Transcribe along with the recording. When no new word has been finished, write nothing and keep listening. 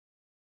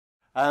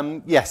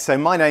Yes, so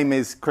my name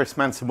is Chris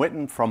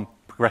Manson-Whitton from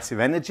Progressive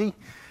Energy.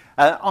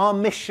 Our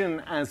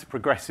mission as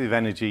Progressive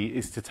Energy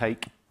is to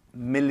take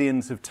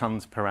millions of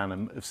tonnes per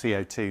annum of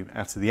CO2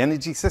 out of the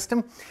energy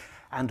system.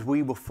 And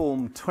we were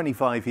formed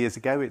 25 years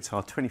ago, it's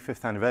our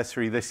 25th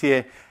anniversary this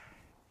year,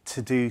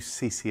 to do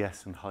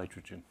CCS and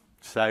hydrogen.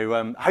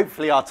 So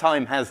hopefully our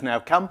time has now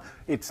come.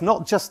 It's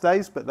not just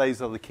those, but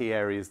those are the key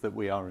areas that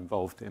we are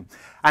involved in.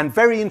 And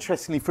very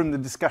interestingly, from the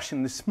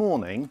discussion this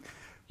morning,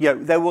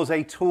 there was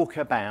a talk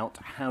about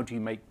how do you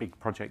make big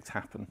projects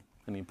happen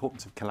and the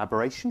importance of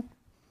collaboration.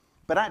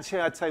 But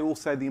actually, I'd say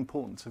also the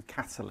importance of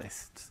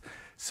catalysts.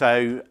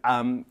 So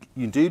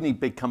you do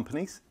need big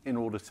companies in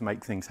order to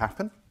make things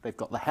happen. They've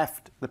got the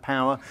heft, the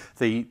power,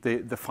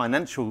 the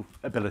financial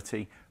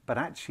ability, but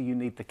actually you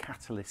need the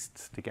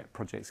catalysts to get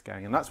projects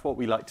going. And that's what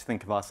we like to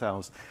think of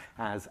ourselves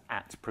as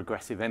at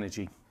Progressive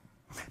Energy.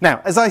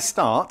 Now, as I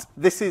start,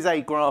 this is a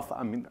graph,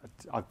 I mean,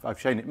 I've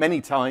shown it many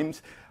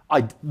times.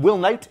 I will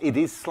note it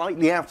is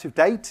slightly out of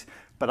date,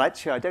 but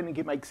actually I don't think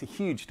it makes a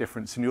huge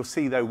difference, and you'll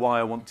see though why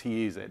I want to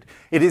use it.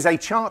 It is a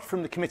chart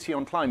from the Committee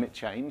on Climate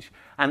Change,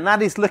 and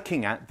that is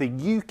looking at the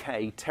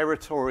UK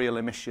territorial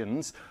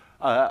emissions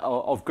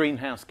of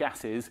greenhouse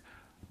gases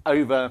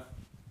over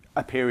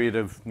a period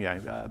of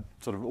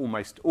sort of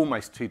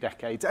almost 2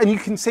 decades. And you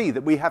can see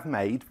that we have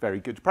made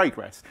very good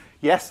progress.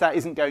 Yes, that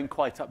isn't going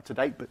quite up to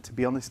date, but to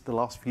be honest, the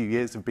last few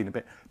years have been a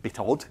bit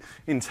odd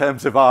in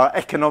terms of our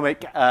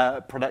economic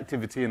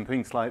productivity and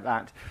things like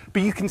that.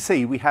 But you can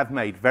see we have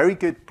made very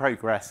good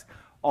progress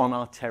on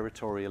our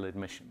territorial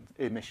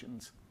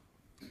emissions.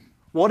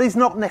 What is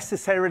not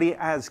necessarily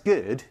as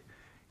good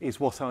is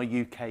what our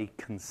UK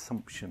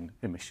consumption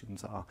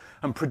emissions are.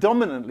 And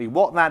predominantly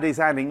what that is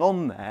adding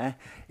on there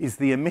is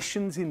the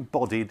emissions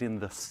embodied in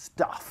the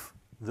stuff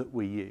that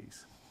we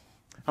use.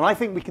 And I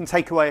think we can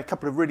take away a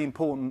couple of really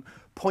important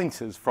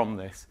pointers from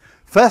this.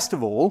 First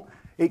of all,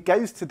 it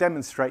goes to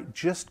demonstrate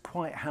just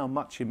quite how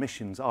much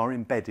emissions are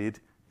embedded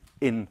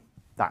in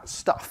that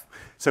stuff.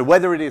 So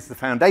whether it is the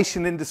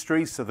foundation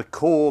industry, so the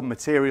core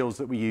materials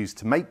that we use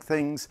to make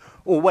things,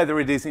 or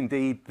whether it is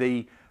indeed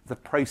the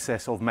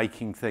process of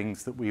making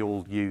things that we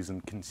all use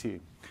and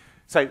consume.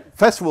 So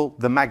first of all,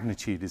 the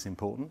magnitude is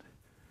important.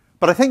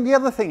 But I think the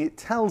other thing it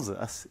tells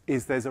us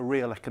is there's a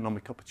real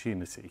economic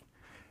opportunity.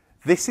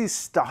 This is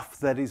stuff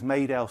that is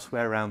made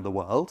elsewhere around the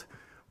world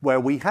where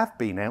we have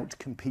been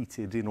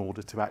out-competed in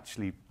order to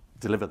actually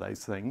deliver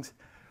those things.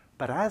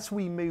 But as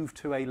we move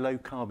to a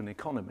low-carbon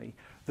economy,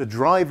 the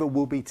driver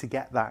will be to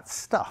get that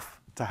stuff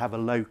to have a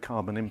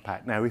low-carbon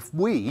impact. Now, if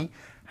we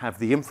have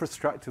the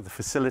infrastructure, the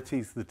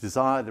facilities, the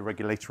desire, the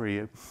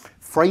regulatory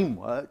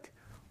framework,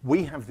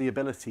 we have the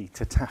ability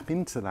to tap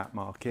into that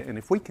market. And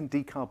if we can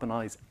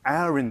decarbonise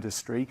our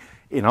industry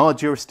in our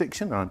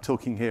jurisdiction, and I'm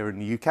talking here in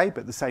the UK,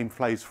 but the same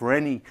flows for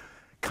any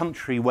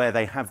country where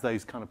they have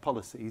those kind of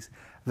policies,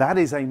 that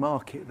is a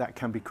market that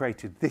can be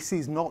created. This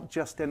is not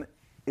just an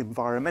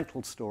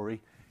environmental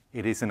story,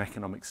 it is an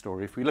economic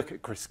story. If we look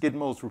at Chris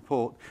Skidmore's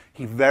report,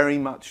 he very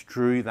much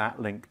drew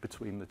that link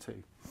between the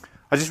two.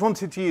 I just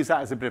wanted to use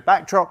that as a bit of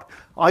backdrop.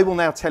 I will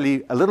now tell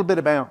you a little bit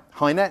about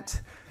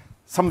Hynet.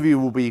 Some of you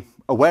will be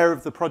aware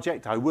of the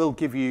project. I will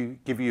give you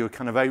a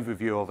kind of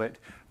overview of it.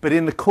 But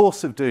in the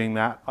course of doing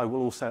that, I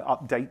will also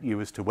update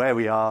you as to where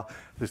we are.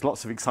 There's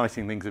lots of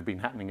exciting things that have been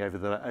happening over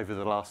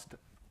the last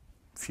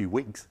few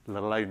weeks,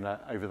 let alone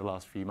over the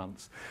last few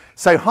months.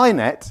 So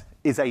Hynet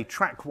is a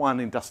Track 1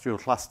 industrial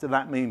cluster.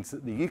 That means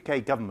that the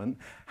UK government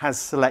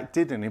has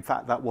selected, and in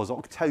fact that was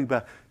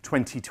October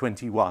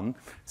 2021,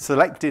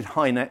 selected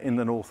Hynet in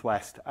the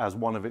Northwest as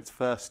one of its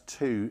first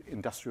 2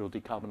 industrial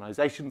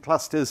decarbonisation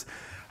clusters.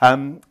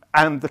 And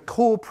the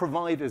core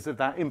providers of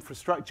that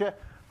infrastructure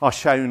are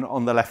shown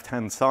on the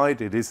left-hand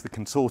side. It is the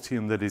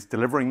consortium that is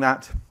delivering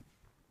that.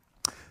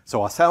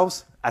 So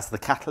ourselves, as the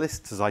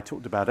catalysts, as I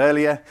talked about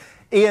earlier,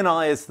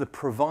 E&I as the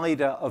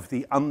provider of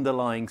the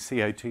underlying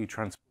CO2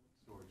 transport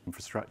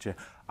infrastructure,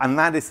 and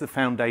that is the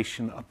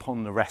foundation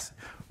upon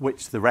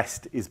which the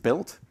rest is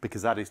built,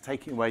 because that is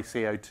taking away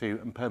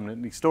CO2 and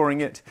permanently storing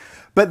it.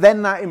 But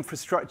then that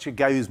infrastructure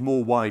goes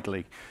more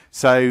widely.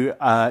 So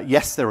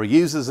yes, there are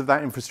users of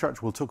that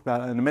infrastructure, we'll talk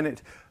about that in a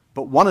minute,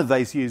 but one of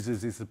those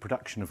users is the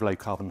production of low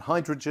carbon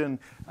hydrogen,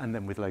 and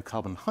then with low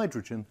carbon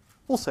hydrogen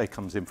also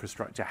comes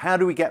infrastructure. How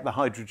do we get the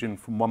hydrogen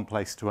from one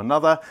place to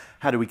another?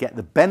 How do we get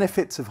the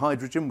benefits of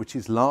hydrogen, which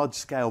is large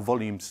scale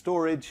volume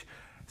storage,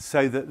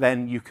 so that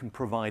then you can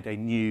provide a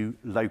new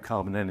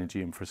low-carbon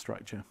energy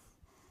infrastructure.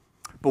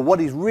 But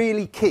what is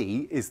really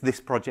key is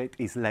this project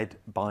is led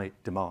by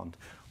demand.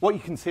 What you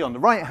can see on the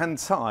right-hand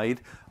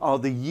side are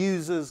the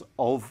users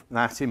of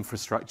that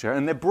infrastructure,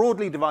 and they're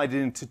broadly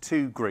divided into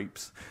 2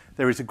 groups.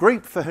 There is a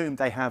group for whom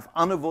they have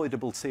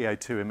unavoidable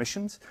CO2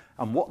 emissions,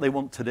 and what they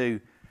want to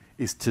do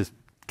is to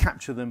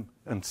capture them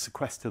and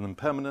sequester them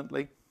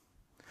permanently.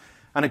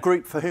 and a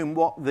group for whom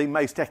what the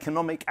most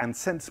economic and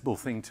sensible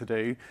thing to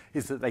do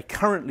is that they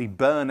currently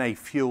burn a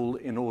fuel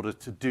in order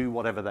to do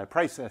whatever their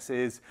process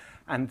is,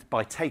 and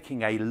by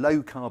taking a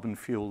low carbon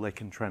fuel they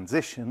can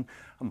transition,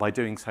 and by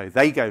doing so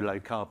they go low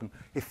carbon,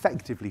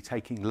 effectively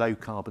taking low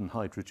carbon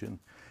hydrogen.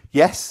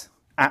 Yes,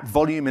 at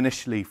volume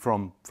initially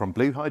from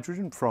blue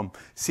hydrogen, from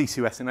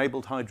CCUS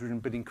enabled hydrogen,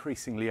 but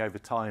increasingly over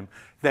time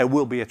there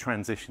will be a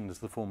transition as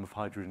the form of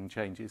hydrogen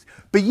changes.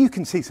 But you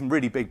can see some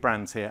really big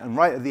brands here, and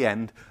right at the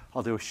end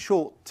I'll do a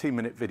short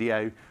 2-minute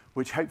video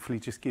which hopefully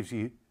just gives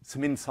you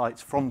some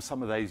insights from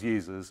some of those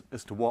users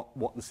as to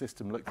what the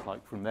system looks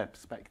like from their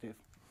perspective.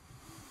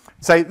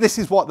 So this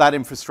is what that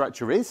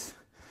infrastructure is.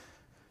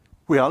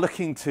 We are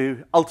looking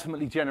to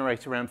ultimately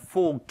generate around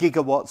 4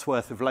 gigawatts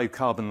worth of low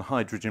carbon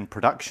hydrogen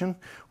production,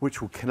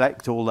 which will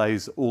collect all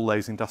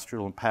those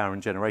industrial and power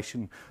and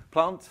generation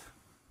plants.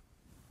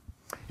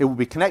 It will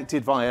be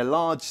connected via a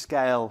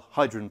large-scale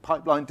hydrogen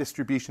pipeline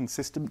distribution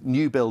system,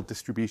 new build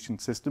distribution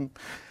system,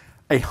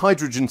 a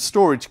hydrogen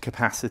storage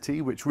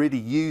capacity, which really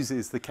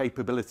uses the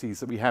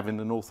capabilities that we have in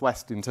the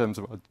Northwest in terms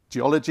of our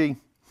geology.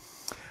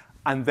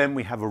 And then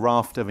we have a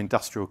raft of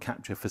industrial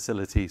capture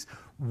facilities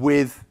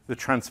with the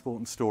transport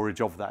and storage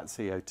of that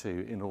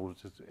CO2 in order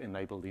to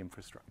enable the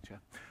infrastructure.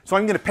 So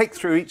I'm going to pick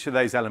through each of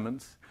those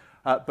elements.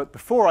 But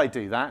before I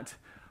do that,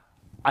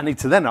 I need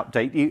to then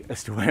update you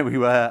as to where we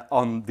were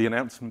on the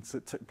announcements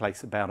that took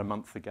place about a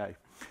month ago.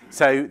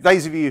 So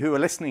those of you who are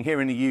listening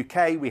here in the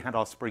UK, we had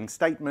our spring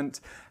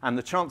statement, and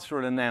the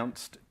Chancellor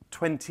announced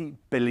 £20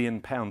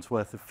 billion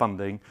worth of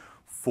funding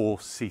for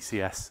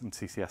CCS and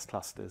CCS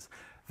clusters.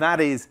 That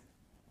is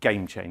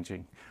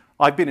game-changing.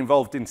 I've been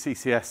involved in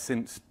CCS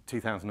since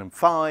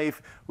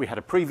 2005. We had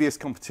a previous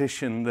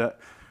competition that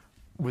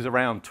was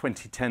around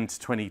 2010 to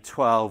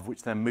 2012,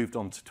 which then moved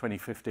on to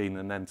 2015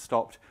 and then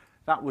stopped.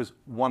 That was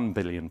 £1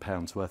 billion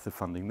worth of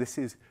funding. This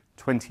is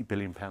 £20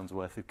 billion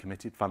worth of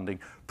committed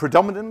funding,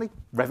 predominantly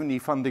revenue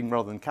funding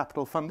rather than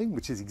capital funding,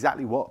 which is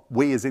exactly what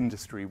we as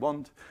industry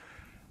want.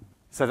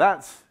 So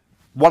that's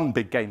one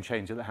big game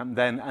changer that happened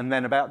then. And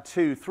then about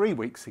 2-3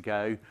 weeks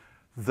ago,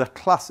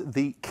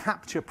 the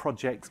capture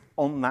projects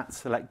on that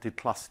selected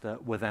cluster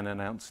were then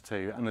announced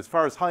too. And as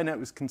far as Hynet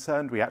was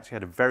concerned, we actually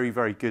had a very,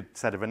 very good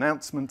set of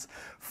announcements.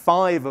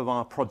 5 of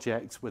our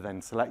projects were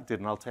then selected,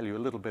 and I'll tell you a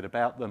little bit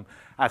about them,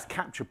 as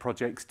capture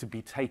projects to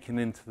be taken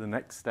into the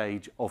next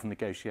stage of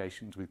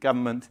negotiations with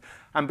government.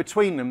 And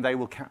between them, they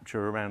will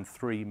capture around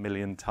 3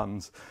 million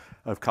tonnes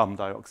of carbon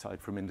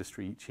dioxide from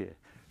industry each year.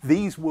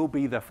 These will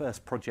be the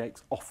first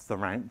projects off the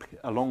rank,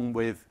 along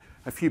with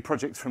a few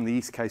projects from the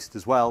East Coast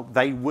as well.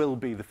 They will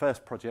be the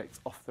first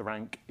projects off the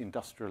rank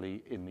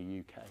industrially in the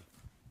UK.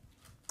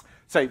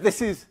 So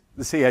this is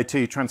the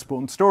CO2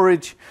 transport and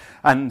storage,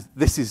 and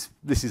this is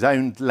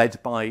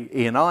led by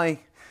Eni,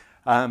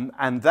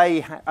 and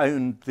they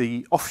own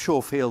the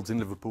offshore fields in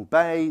Liverpool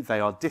Bay.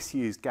 They are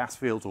disused gas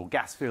fields, or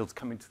gas fields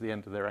coming to the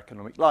end of their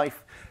economic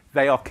life.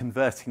 They are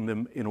converting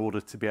them in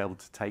order to be able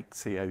to take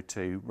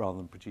CO2 rather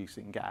than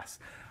producing gas.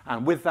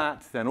 And with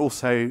that, then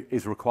also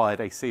is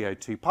required a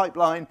CO2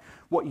 pipeline.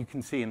 What you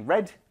can see in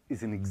red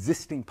is an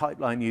existing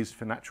pipeline used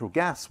for natural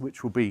gas,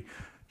 which will be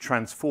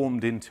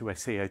transformed into a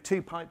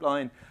CO2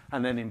 pipeline.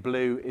 And then in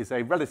blue is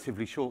a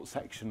relatively short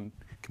section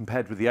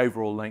compared with the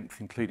overall length,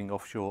 including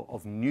offshore,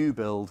 of new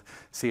build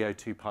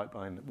CO2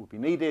 pipeline that will be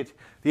needed.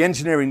 The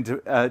engineering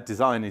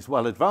design is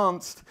well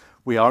advanced.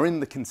 We are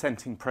in the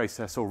consenting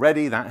process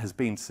already. That has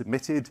been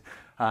submitted,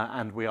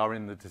 and we are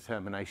in the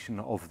determination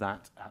of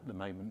that at the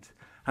moment.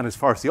 And as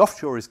far as the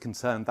offshore is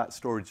concerned, that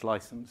storage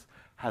license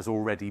has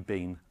already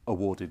been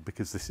awarded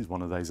because this is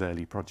one of those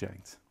early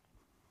projects.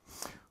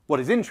 What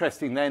is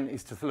interesting then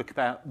is to look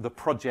about the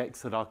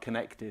projects that are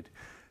connected.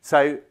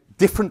 So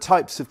different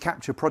types of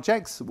capture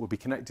projects that will be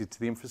connected to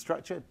the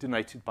infrastructure,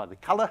 denoted by the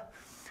colour.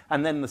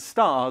 And then the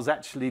stars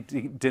actually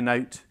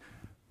denote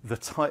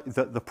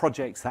the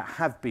projects that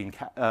have been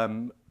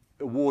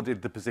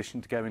awarded the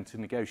position to go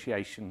into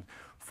negotiation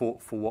for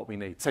what we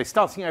need. So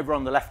starting over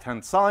on the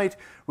left-hand side,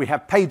 we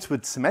have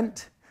Padeswood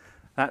Cement.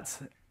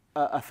 That's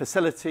a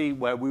facility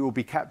where we will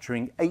be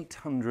capturing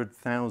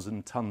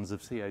 800,000 tonnes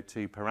of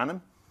CO2 per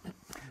annum.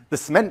 The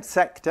cement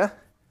sector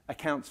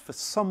accounts for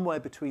somewhere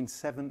between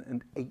 7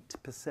 and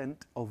 8%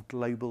 of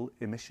global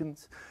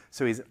emissions,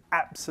 so is an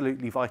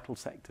absolutely vital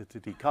sector to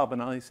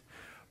decarbonise.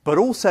 But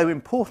also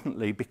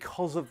importantly,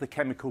 because of the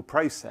chemical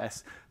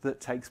process that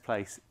takes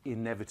place,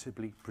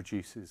 inevitably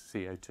produces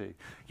CO2.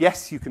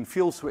 Yes, you can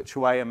fuel switch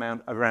away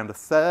around a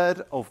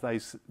third of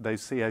those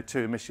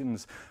CO2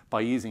 emissions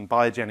by using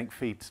biogenic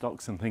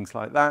feedstocks and things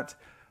like that.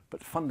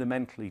 But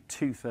fundamentally,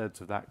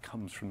 2/3 of that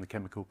comes from the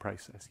chemical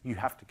process. You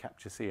have to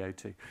capture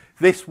CO2.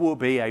 This will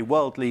be a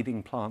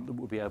world-leading plant that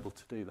will be able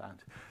to do that.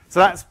 So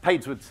that's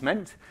Padeswood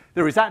Cement.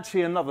 There is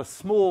actually another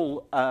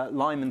small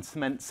lime and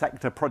cement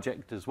sector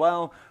project as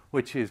well,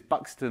 which is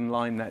Buxton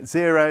Lime Net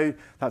Zero.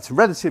 That's a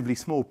relatively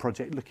small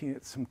project looking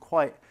at some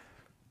quite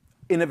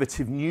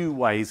innovative new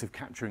ways of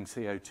capturing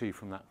CO2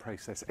 from that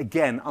process.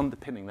 Again,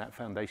 underpinning that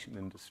foundation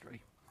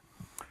industry.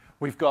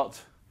 We've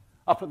got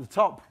Up at the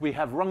top, we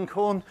have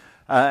Runcorn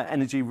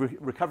Energy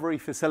Recovery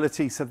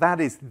Facility. So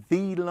that is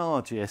the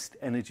largest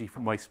energy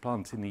from waste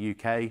plant in the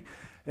UK,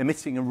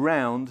 emitting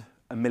around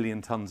 1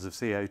 million tonnes of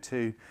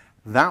CO2.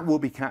 That will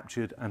be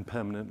captured and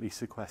permanently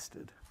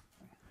sequestered.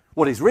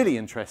 What is really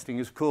interesting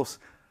is, of course,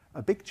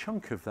 a big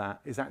chunk of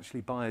that is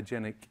actually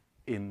biogenic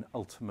in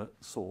ultimate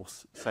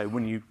source. So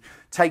when you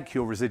take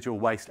your residual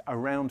waste,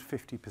 around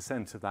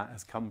 50% of that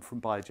has come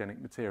from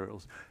biogenic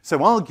materials. So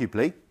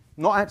arguably,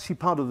 not actually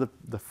part of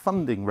the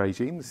funding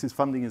regime, this is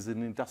funding as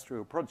an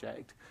industrial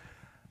project,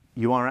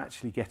 you are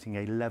actually getting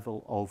a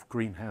level of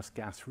greenhouse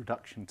gas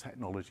reduction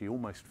technology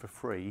almost for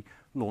free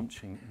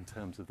launching in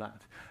terms of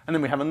that. And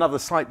then we have another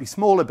slightly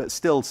smaller but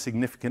still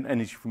significant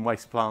energy from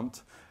waste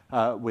plant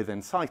with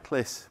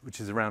Encyclis,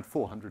 which is around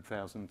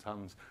 400,000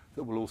 tonnes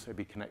that will also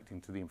be connecting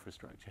to the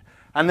infrastructure.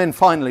 And then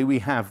finally we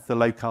have the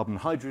low carbon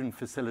hydrogen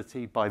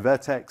facility by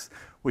Vertex,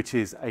 which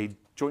is a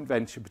joint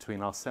venture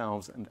between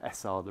ourselves and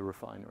SR, the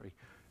refinery.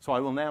 So I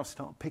will now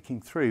start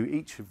picking through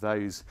each of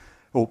those,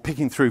 or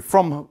picking through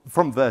from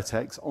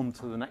Vertex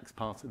onto the next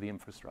part of the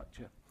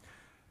infrastructure.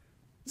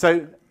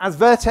 So as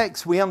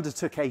Vertex, we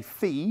undertook a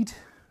FEED,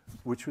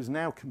 which was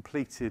now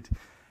completed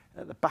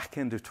at the back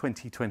end of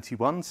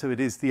 2021. So it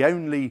is the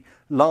only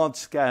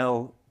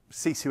large-scale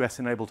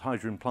CCUS-enabled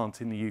hydrogen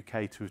plant in the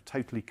UK to have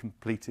totally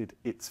completed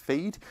its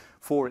FEED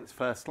for its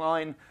first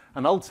line.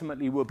 And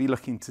ultimately, we'll be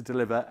looking to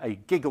deliver a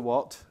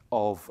gigawatt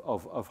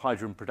of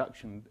hydrogen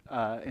production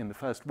in the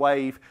first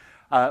wave,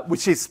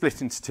 which is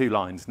split into 2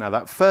 lines. Now,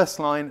 that first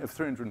line of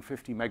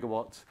 350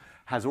 megawatts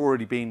has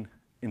already been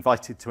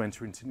invited to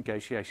enter into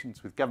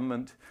negotiations with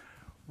government.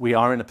 We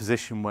are in a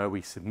position where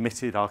we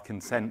submitted our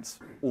consents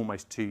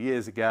almost 2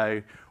 years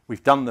ago.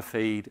 We've done the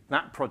FEED.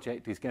 That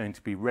project is going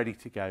to be ready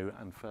to go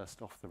and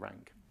first off the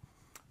rank.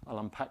 I'll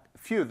unpack a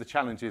few of the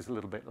challenges a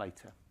little bit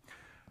later.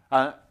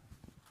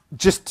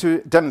 Just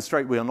to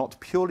demonstrate we are not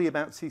purely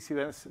about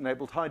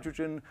CCUS-enabled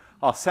hydrogen,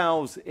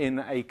 ourselves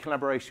in a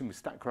collaboration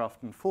with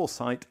Statkraft and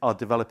Foresight are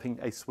developing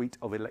a suite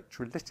of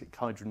electrolytic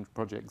hydrogen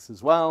projects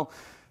as well.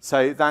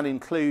 So that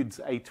includes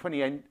a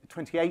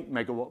 28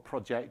 megawatt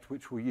project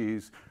which will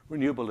use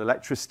renewable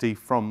electricity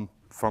from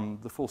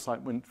the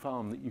Foresight wind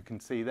farm that you can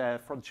see there,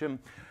 Frodsham.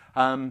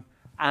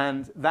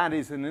 And that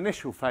is an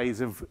initial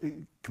phase of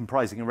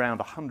comprising around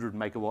 100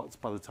 megawatts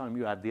by the time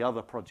you add the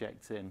other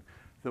projects in,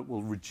 that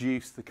will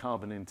reduce the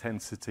carbon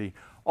intensity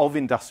of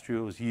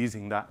industrials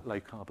using that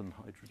low carbon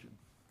hydrogen.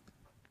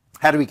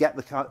 How do we get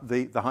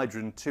the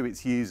hydrogen to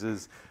its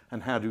users,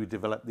 and how do we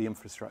develop the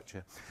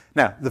infrastructure?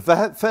 Now, the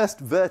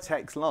first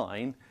Vertex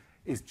line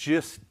is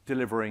just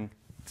delivering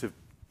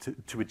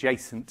to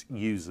adjacent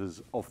users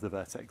of the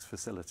Vertex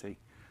facility.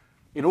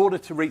 In order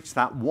to reach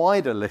that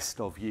wider list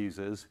of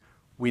users,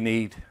 we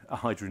need a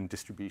hydrogen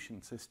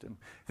distribution system.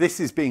 This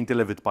is being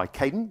delivered by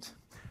Cadent.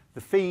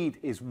 The FEED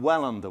is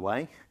well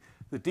underway.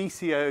 The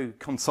DCO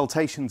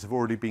consultations have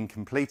already been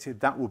completed.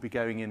 That will be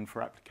going in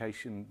for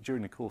application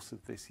during the course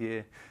of this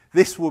year.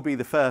 This will be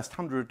the first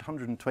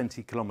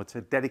 120 kilometre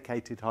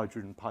dedicated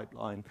hydrogen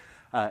pipeline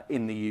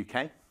in the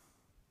UK.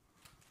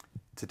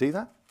 To do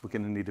that, we're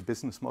going to need a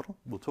business model.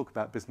 We'll talk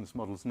about business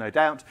models, no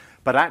doubt,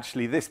 but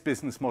actually this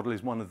business model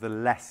is one of the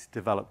less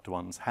developed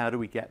ones. How do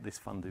we get this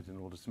funded in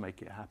order to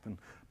make it happen?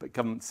 But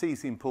government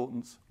sees the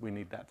importance, we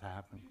need that to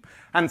happen.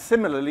 And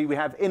similarly, we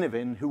have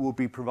Innovin, who will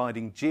be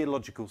providing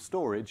geological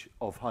storage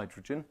of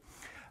hydrogen.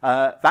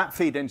 That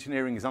FEED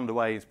engineering is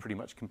underway, is pretty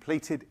much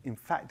completed. In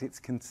fact, its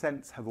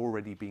consents have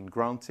already been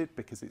granted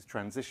because it's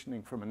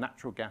transitioning from a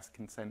natural gas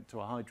consent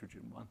to a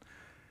hydrogen one.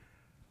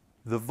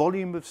 The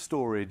volume of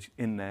storage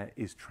in there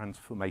is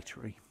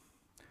transformatory.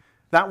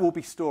 That will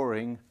be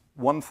storing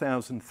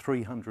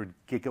 1,300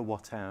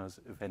 gigawatt hours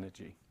of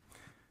energy.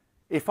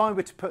 If I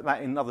were to put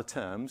that in other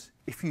terms,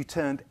 if you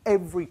turned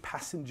every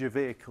passenger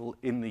vehicle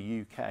in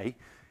the UK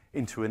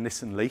into a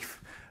Nissan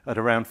Leaf at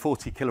around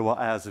 40 kilowatt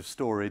hours of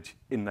storage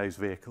in those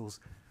vehicles,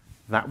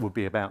 that would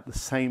be about the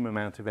same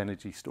amount of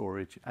energy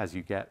storage as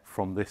you get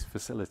from this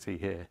facility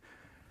here.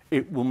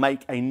 It will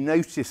make a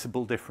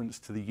noticeable difference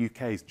to the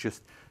UK's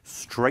just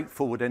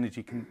straightforward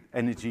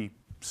energy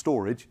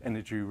storage,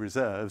 energy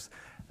reserves,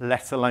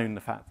 let alone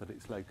the fact that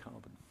it's low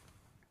carbon.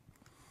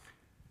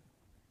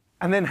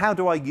 And then how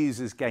do our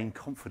users gain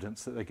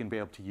confidence that they can be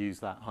able to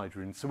use that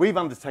hydrogen? So we've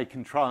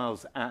undertaken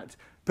trials at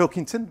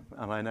Pilkington,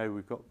 and I know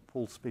we've got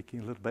Paul speaking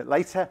a little bit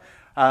later.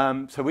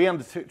 So we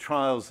undertook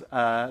trials,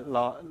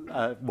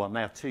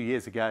 now 2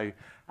 years ago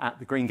at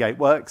the Greengate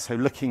Works, so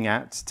looking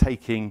at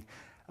taking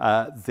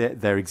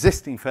their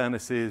existing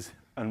furnaces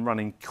and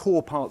running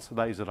core parts of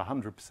those at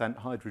 100%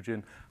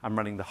 hydrogen and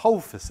running the whole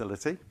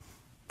facility,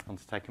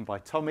 undertaken by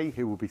Tommy,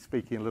 who will be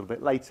speaking a little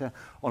bit later,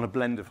 on a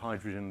blend of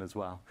hydrogen as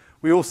well.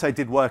 We also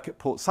did work at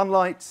Port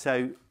Sunlight,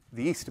 so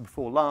the Easter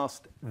before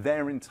last,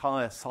 their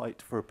entire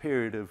site for a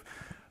period of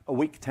a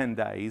week, 10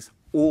 days,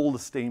 all the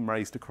steam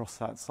raised across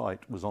that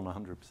site was on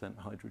 100%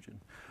 hydrogen.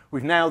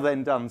 We've now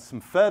then done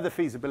some further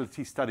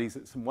feasibility studies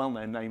at some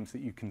well-known names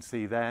that you can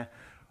see there,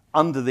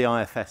 under the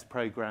IFS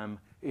programme,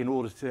 in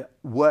order to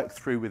work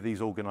through with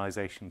these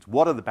organisations.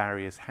 What are the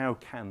barriers? How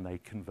can they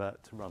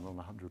convert to run on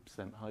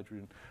 100%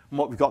 hydrogen? And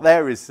what we've got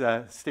there is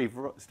Steve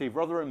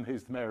Rotherham,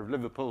 who's the Mayor of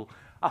Liverpool,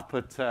 up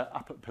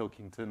at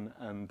Pilkington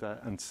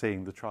and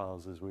seeing the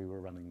trials as we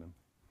were running them.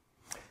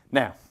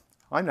 Now,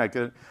 I'm now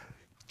going to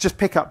just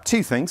pick up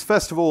two things.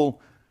 First of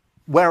all,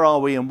 where are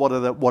we and what are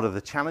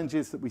the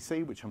challenges that we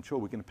see, which I'm sure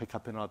we're going to pick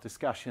up in our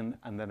discussion,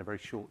 and then a very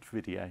short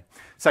video.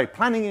 So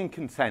planning and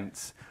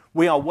consents,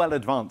 we are well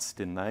advanced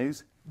in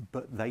those,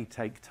 but they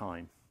take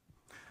time.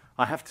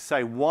 I have to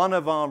say one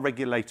of our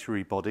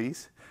regulatory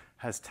bodies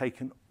has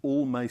taken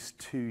almost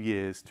 2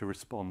 years to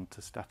respond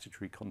to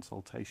statutory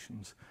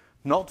consultations.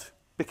 Not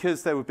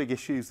because there were big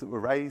issues that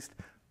were raised,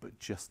 but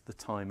just the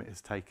time it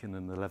has taken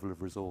and the level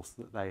of resource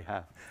that they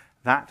have.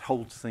 That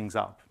holds things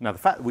up. Now, the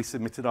fact that we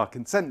submitted our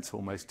consents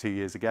almost 2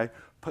 years ago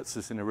puts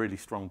us in a really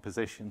strong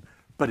position,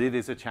 but it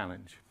is a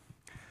challenge.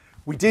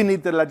 We do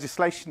need the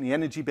legislation. The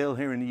energy bill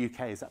here in the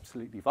UK is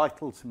absolutely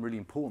vital. Some really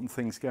important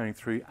things going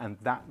through, and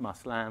that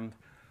must land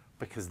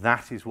because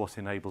that is what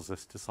enables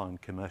us to sign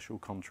commercial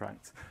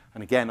contracts.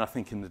 And again, I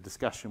think in the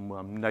discussion,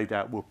 no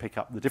doubt we'll pick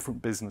up the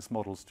different business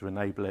models to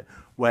enable it,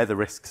 where the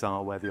risks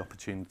are, where the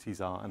opportunities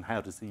are, and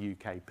how does the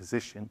UK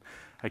position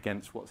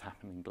against what's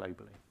happening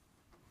globally.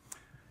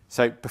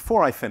 So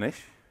before I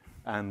finish,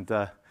 and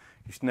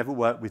you should never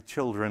work with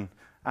children,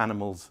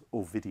 animals,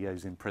 or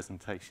videos in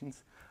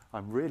presentations,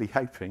 I'm really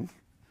hoping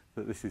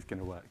that this is going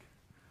to work.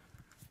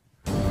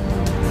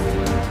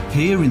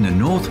 Here in the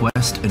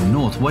Northwest and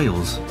North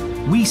Wales,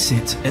 we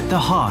sit at the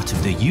heart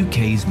of the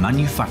UK's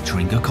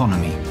manufacturing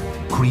economy,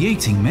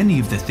 creating many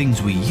of the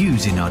things we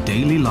use in our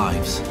daily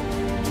lives.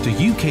 The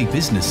UK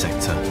business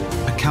sector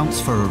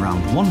accounts for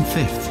around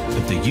 1/5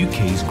 of the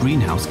UK's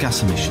greenhouse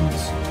gas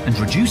emissions, and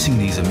reducing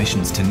these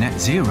emissions to net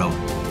zero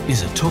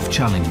is a tough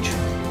challenge,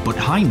 but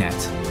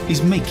Hynet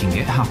is making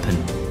it happen.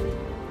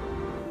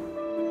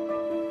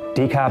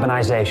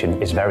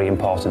 Decarbonisation is very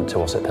important to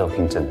us at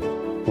Pilkington.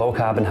 Low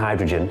carbon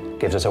hydrogen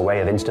gives us a way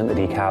of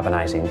instantly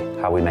decarbonising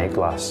how we make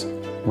glass.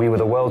 We were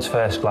the world's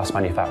first glass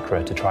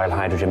manufacturer to trial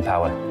hydrogen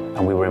power,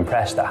 and we were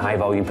impressed that high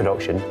volume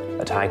production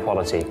at high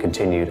quality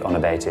continued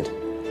unabated.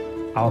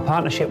 Our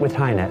partnership with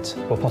Hynet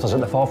will put us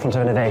at the forefront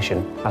of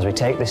innovation as we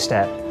take this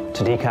step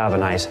to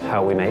decarbonise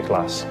how we make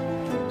glass.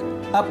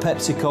 At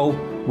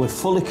PepsiCo, we're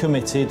fully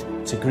committed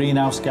to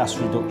greenhouse gas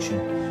reduction,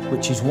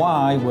 which is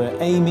why we're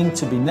aiming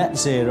to be net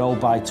zero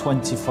by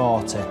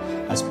 2040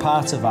 as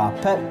part of our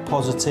PEP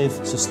Positive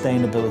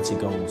sustainability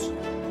goals.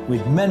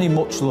 With many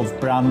much loved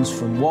brands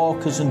from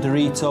Walkers and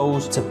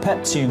Doritos to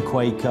Pepsi and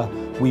Quaker,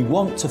 we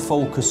want to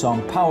focus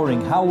on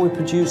powering how we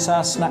produce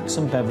our snacks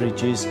and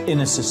beverages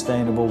in a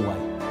sustainable way.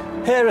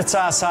 Here at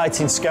our site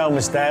in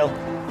Skelmersdale,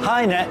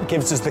 Hynet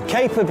gives us the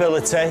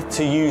capability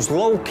to use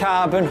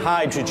low-carbon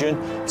hydrogen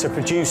to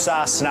produce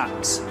our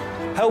snacks,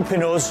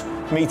 helping us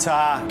meet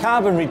our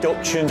carbon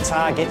reduction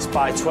targets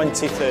by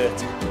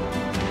 2030.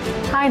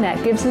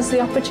 Hynet gives us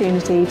the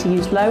opportunity to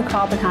use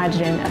low-carbon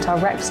hydrogen at our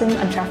Wrexham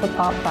and Trafford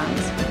Park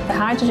plants. The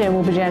hydrogen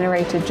will be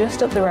generated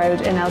just up the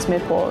road in Ellesmere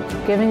Port,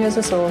 giving us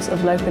a source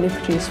of locally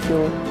produced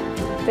fuel.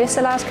 This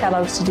allows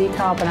Kellogg's to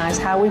decarbonise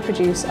how we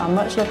produce our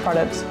much-loved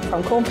products,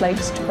 from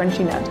cornflakes to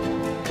crunchy nut.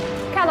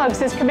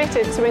 Kellogg's is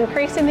committed to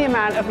increasing the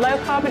amount of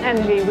low-carbon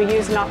energy we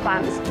use in our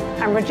plants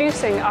and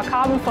reducing our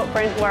carbon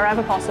footprint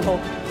wherever possible.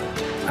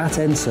 At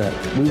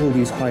NSERC, we will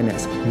use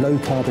Hynet's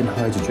low-carbon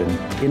hydrogen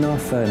in our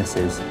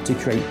furnaces to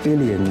create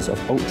billions of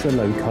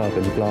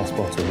ultra-low-carbon glass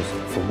bottles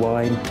for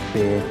wine,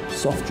 beer,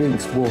 soft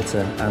drinks,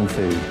 water and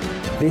food.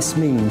 This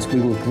means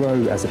we will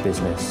grow as a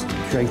business,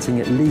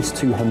 creating at least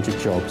 200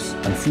 jobs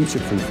and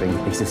future-proofing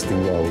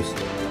existing roles.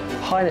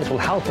 Hynet will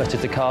help us to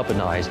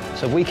decarbonise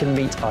so we can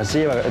meet our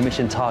zero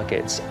emission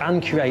targets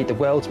and create the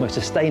world's most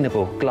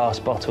sustainable glass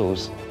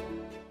bottles.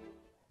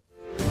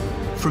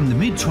 From the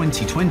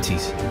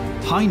mid-2020s,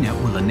 Hynet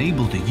will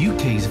enable the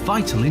UK's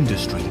vital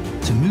industry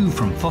to move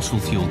from fossil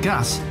fuel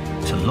gas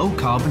to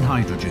low-carbon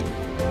hydrogen.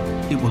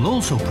 It will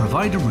also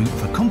provide a route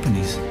for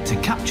companies to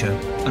capture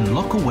and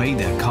lock away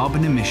their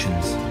carbon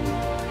emissions.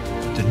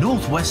 The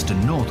North West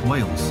and North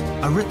Wales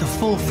are at the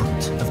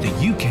forefront of the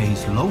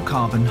UK's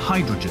low-carbon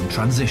hydrogen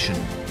transition.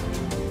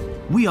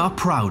 We are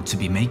proud to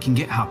be making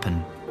it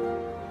happen.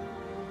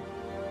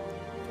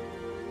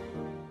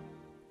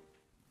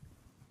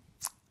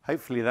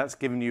 Hopefully that's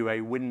given you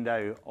a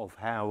window of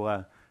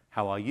how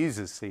our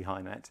users see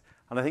Hynet.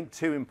 And I think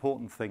two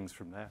important things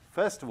from there.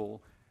 First of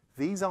all,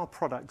 these are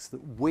products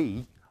that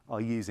we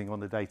are using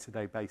on a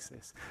day-to-day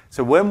basis.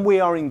 So when we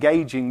are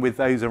engaging with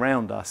those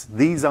around us,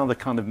 these are the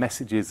kind of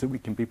messages that we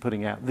can be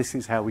putting out. This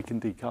is how we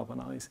can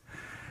decarbonise.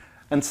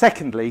 And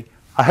secondly,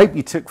 I hope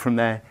you took from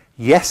there,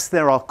 yes,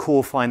 there are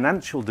core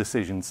financial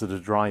decisions that are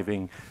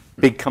driving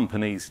big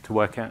companies to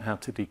work out how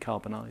to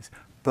decarbonise.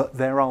 But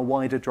there are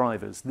wider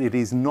drivers. It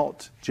is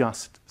not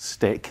just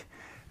stick.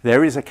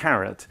 There is a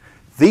carrot.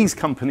 These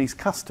companies'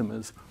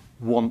 customers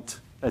want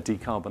a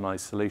decarbonised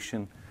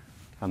solution,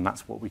 and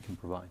that's what we can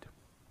provide.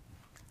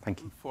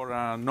 Thank you. For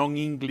a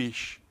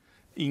non-English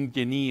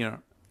engineer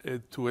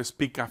to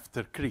speak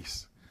after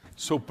Chris.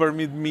 so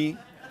permit me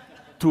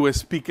to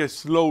speak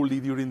slowly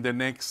during the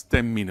next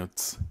 10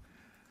 minutes.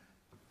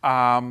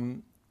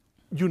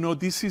 You know,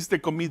 this is the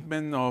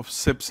commitment of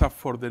Cepsa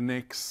for the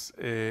next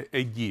 8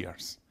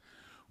 years.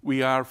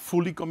 We are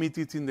fully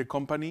committed in the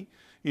company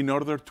in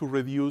order to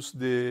reduce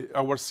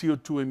our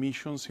CO2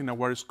 emissions in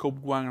our Scope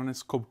 1 and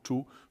Scope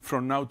 2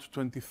 from now to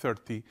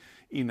 2030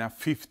 in a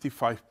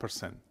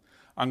 55%.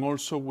 And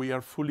also we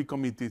are fully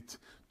committed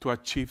to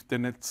achieve the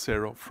net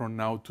zero from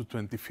now to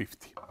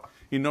 2050.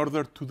 In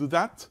order to do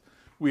that,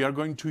 we are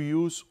going to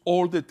use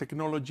all the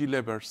technology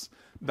levers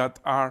that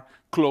are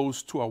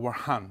close to our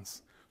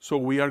hands. So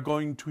we are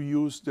going to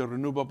use the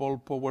renewable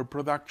power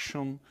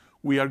production.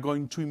 We are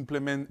going to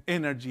implement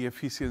energy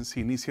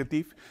efficiency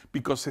initiative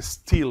because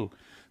still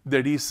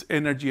there is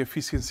energy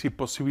efficiency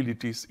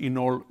possibilities in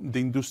all the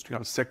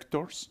industrial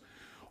sectors.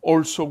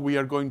 Also, we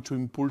are going to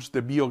impulse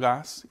the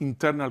biogas,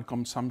 internal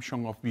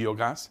consumption of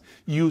biogas,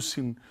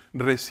 using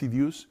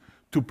residues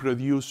to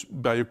produce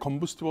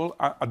biocombustible.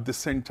 At the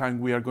same time,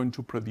 we are going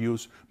to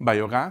produce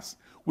biogas.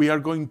 We are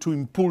going to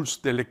impulse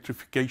the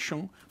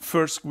electrification.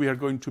 First, we are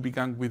going to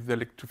begin with the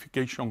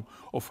electrification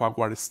of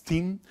our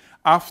steam.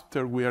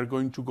 After, we are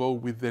going to go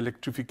with the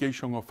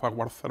electrification of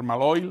our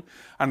thermal oil.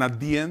 And at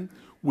the end,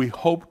 we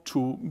hope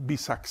to be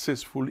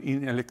successful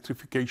in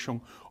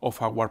electrification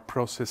of our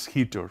process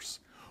heaters.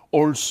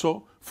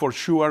 Also, for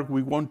sure,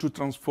 we want to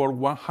transform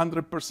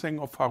 100%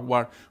 of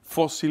our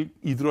fossil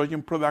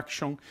hydrogen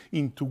production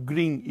into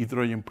green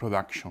hydrogen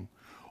production.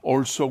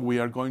 Also, we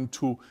are going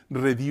to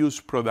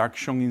reduce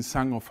production in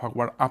some of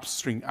our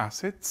upstream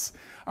assets.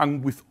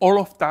 And with all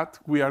of that,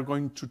 we are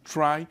going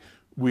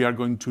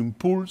to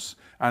impulse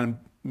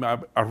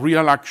a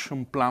real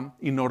action plan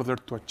in order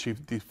to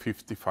achieve this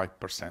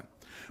 55%.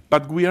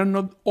 But we are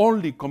not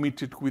only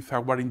committed with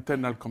our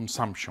internal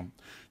consumption.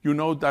 You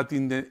know that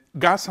in the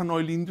gas and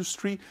oil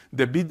industry,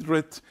 the big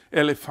red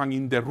elephant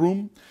in the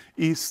room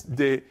is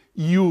the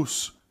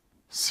use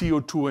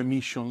CO2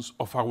 emissions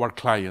of our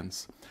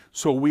clients.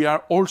 So we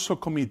are also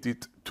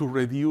committed to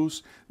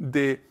reduce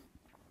the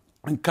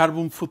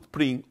carbon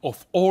footprint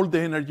of all the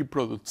energy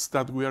products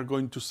that we are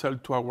going to sell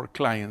to our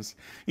clients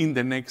in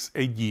the next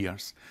 8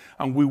 years.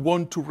 And we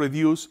want to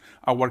reduce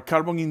our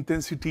carbon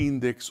intensity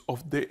index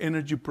of the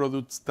energy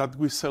products that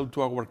we sell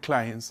to our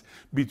clients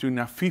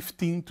between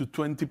 15 to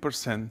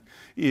 20%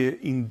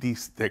 in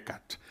this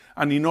decade.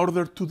 And in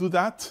order to do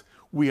that,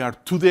 we are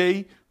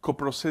today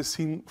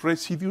co-processing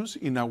residues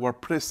in our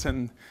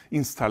present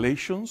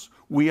installations.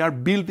 We are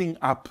building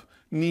up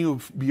new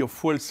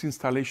biofuels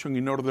installation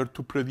in order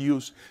to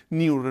produce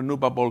new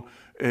renewable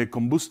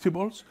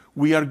combustibles.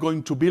 We are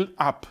going to build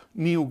up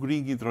new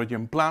green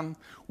hydrogen plant.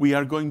 We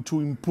are going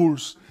to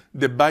impulse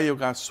the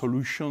biogas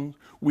solution.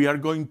 We are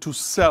going to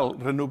sell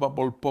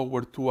renewable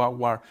power to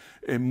our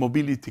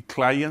mobility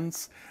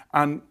clients.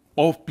 And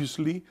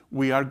obviously,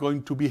 we are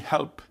going to be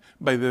helped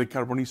by the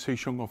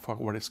decarbonization of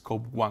our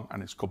Scope 1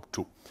 and Scope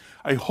 2.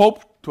 I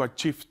hope to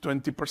achieve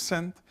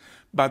 20%,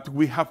 but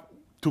we have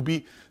to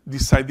be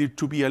decided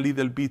to be a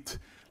little bit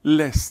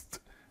less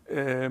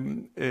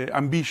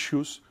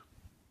ambitious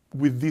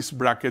with this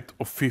bracket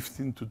of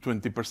 15 to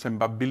 20%.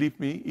 But believe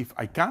me, if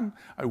I can,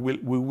 we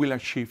will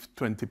achieve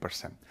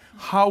 20%.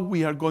 How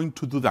we are going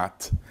to do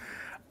that?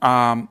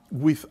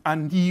 With a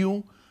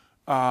new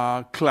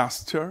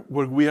cluster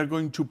where we are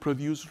going to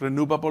produce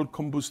renewable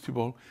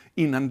combustible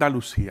in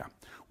Andalusia.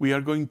 We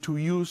are going to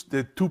use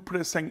the 2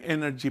 present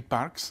energy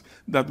parks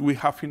that we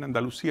have in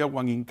Andalusia,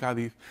 one in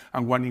Cádiz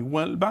and one in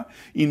Huelva,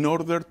 in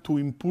order to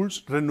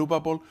impulse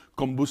renewable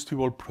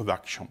combustible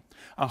production.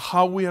 And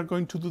how we are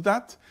going to do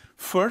that?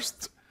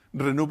 First,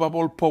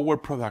 renewable power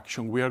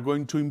production. We are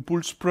going to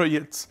impulse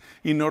projects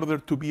in order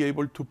to be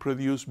able to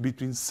produce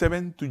between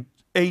 7 to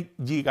 8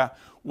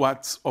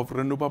 gigawatts of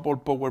renewable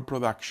power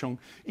production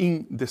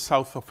in the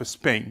south of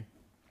Spain.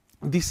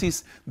 This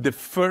is the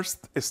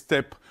first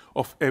step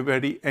of a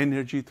very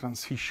energy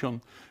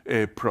transition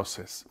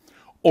process.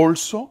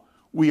 Also,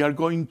 we are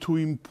going to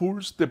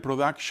impulse the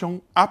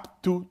production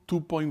up to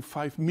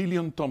 2.5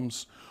 million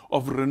tons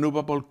of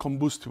renewable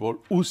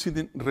combustible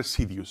using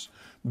residues,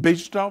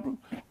 vegetable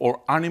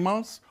or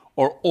animals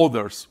or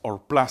others or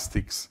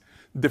plastics.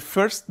 The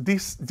first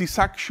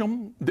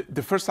action,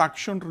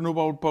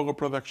 renewable power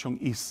production,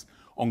 is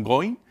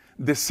ongoing.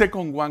 The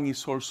second one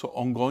is also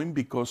ongoing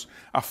because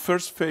a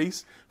first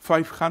phase,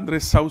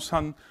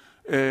 500,000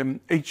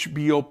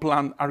 HBO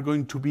plants are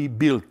going to be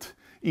built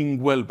in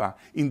Huelva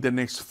in the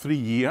next 3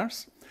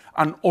 years.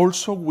 And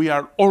also we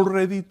are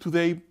already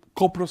today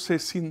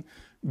co-processing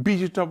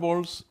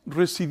vegetables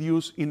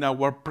residues in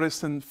our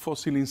present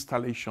fossil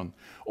installation.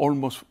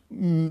 Almost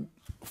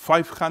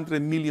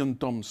 500 million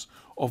tons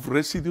of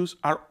residues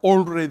are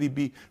already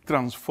be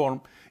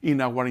transformed in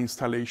our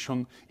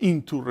installation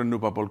into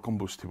renewable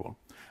combustible.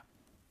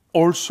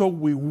 Also,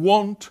 we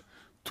want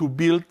to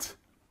build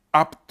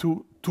up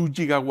to 2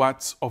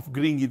 gigawatts of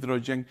green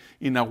hydrogen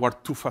in our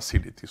 2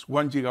 facilities,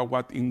 1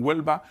 gigawatt in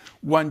Huelva,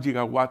 1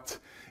 gigawatt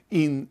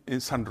in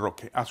San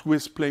Roque. As we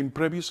explained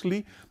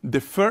previously, the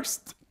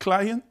first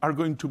client are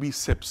going to be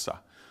Cepsa.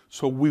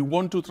 So we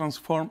want to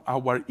transform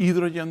our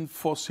hydrogen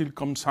fossil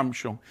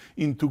consumption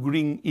into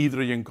green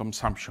hydrogen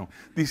consumption.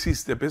 This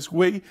is the best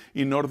way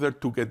in order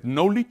to get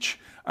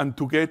knowledge and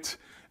to get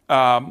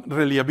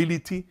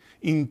reliability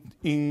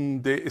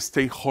in the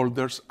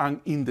stakeholders and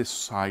in the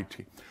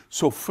society.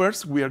 So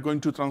first, we are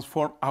going to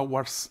transform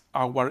our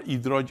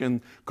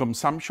hydrogen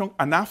consumption,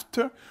 and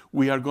after,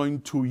 we are going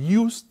to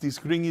use this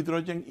green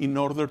hydrogen in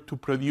order to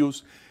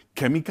produce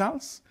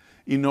chemicals,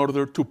 in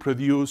order to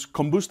produce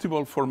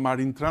combustible for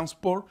marine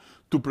transport,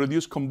 to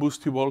produce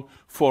combustible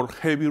for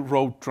heavy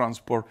road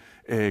transport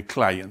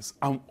clients,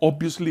 and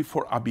obviously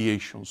for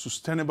aviation.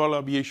 Sustainable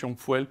aviation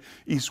fuel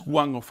is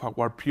one of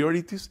our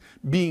priorities,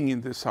 being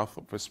in the south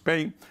of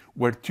Spain,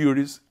 where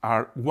tourists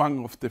are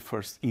one of the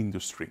first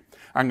industry.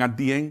 And at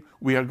the end,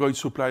 we are going to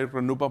supply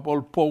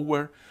renewable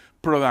power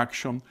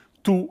production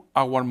to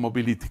our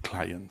mobility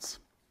clients.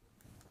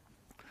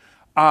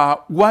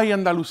 Why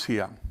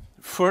Andalusia?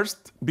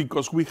 First,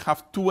 because we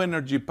have 2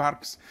 energy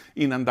parks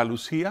in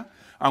Andalusia,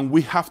 and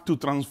we have to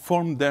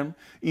transform them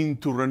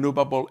into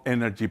renewable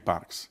energy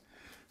parks.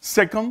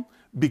 Second,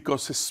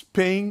 because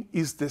Spain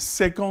is the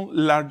 2nd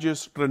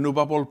largest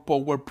renewable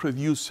power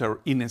producer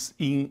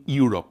in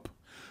Europe.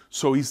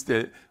 So it's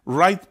the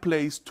right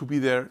place to be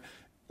there,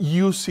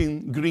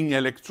 using green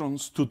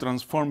electrons to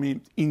transform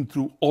it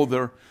into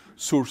other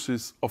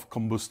sources of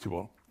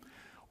combustible.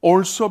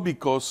 Also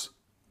because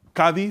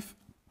Cádiz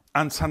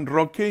and San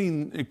Roque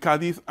in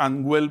Cádiz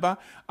and Huelva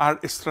are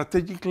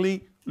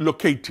strategically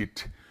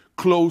located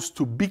close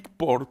to big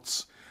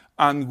ports,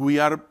 and we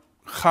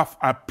have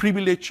a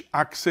privileged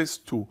access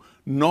to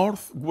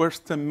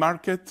northwestern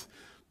market,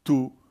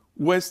 to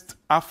West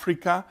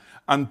Africa,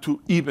 and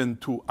even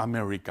to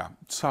America,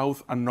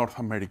 South and North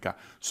America.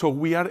 So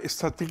we are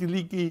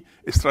strategically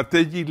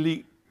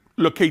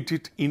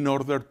located in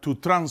order to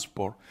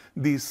transport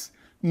this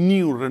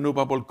new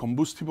renewable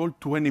combustible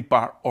to any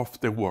part of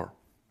the world.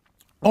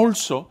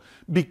 Also,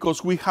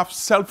 because we have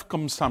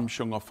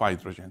self-consumption of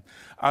hydrogen.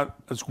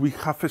 As we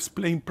have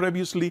explained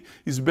previously,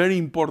 it's very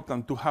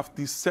important to have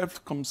this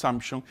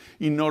self-consumption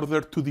in order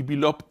to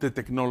develop the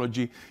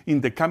technology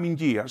in the coming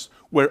years,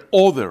 where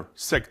other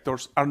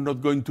sectors are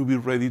not going to be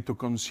ready to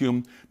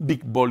consume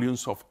big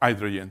volumes of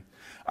hydrogen.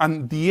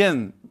 And the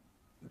end,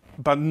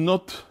 but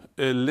not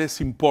less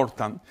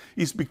important,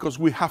 is because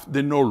we have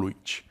the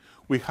knowledge.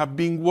 We have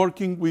been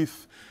working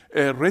with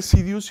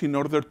residues in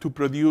order to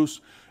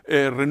produce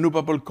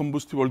renewable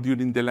combustible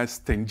during the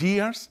last 10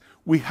 years.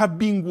 We have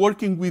been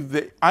working with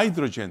the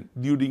hydrogen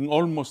during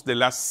almost the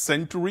last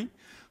century,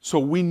 so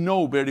we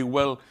know very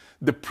well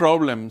the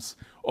problems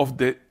of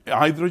the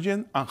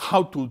hydrogen and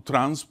how to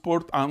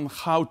transport and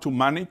how to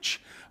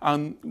manage,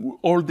 and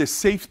all the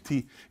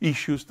safety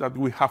issues that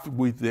we have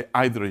with the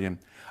hydrogen.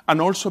 And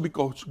also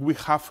because we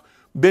have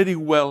very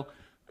well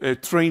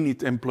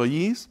trained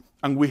employees,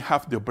 and we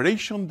have the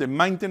operation, the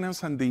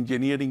maintenance, and the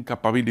engineering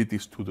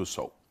capabilities to do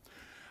so.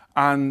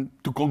 And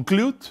to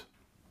conclude,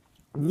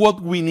 what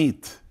we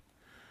need.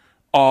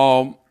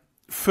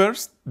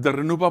 First, the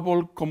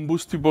renewable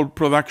combustible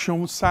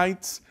production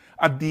sites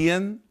at the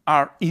end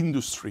are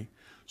industry.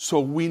 So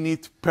we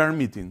need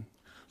permitting.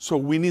 So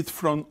we need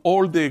from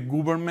all the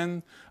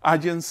government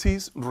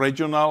agencies,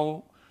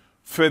 regional,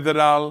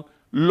 federal,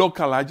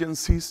 local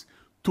agencies,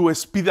 to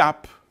speed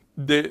up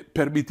the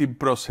permitting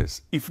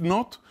process. If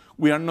not,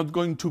 we are not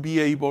going to be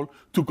able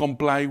to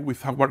comply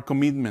with our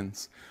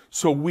commitments.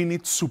 So we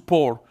need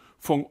support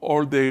from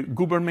all the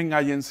government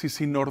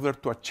agencies in order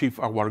to achieve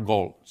our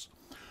goals.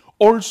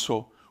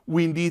 Also,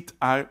 we need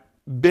a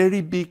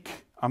very big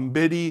and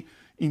very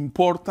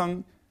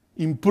important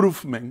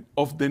improvement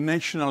of the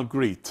national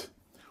grid.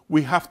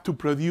 We have to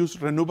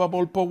produce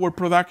renewable power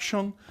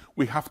production,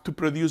 we have to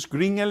produce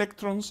green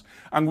electrons,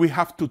 and we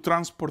have to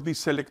transport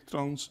these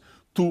electrons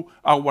to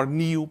our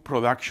new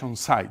production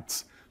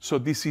sites. So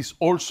this is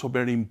also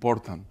very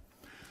important.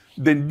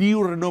 The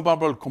new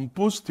renewable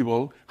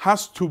combustible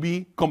has to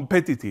be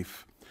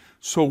competitive.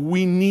 So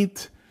we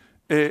need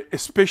a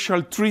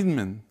special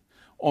treatment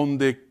on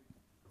the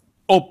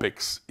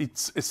OPEX.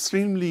 It's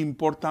extremely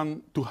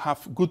important to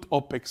have good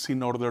OPEX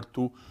in order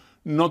to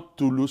not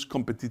to lose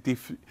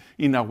competitive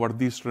in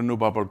this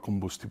renewable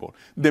combustible.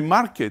 The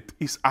market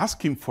is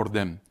asking for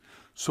them.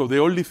 So the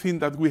only thing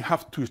that we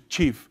have to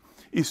achieve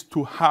is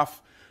to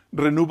have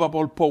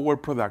renewable power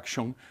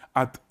production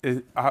at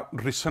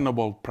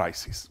reasonable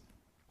prices.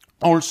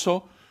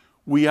 Also,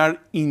 we are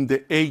in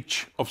the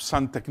age of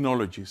some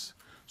technologies,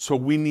 so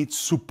we need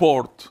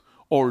support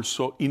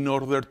also in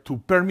order to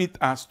permit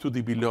us to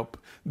develop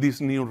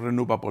these new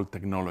renewable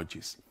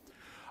technologies.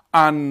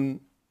 And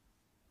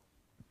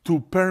to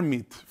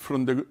permit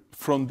from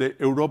the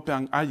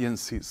European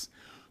agencies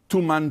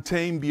to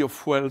maintain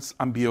biofuels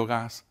and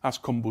biogas as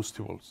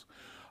combustibles.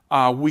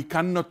 We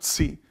cannot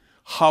see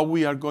how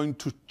we are going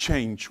to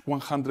change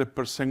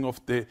 100% of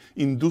the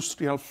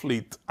industrial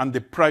fleet and the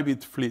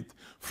private fleet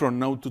from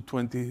now to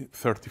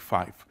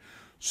 2035.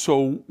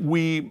 So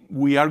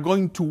we are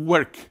going to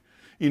work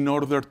in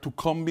order to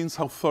convince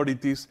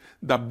authorities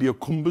that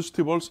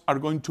biocombustibles are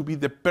going to be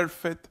the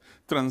perfect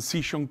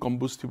transition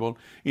combustible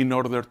in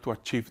order to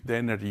achieve the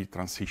energy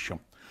transition.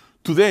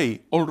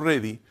 Today,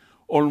 already,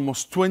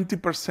 almost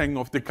 20%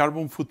 of the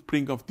carbon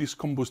footprint of this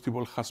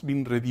combustible has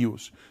been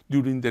reduced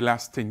during the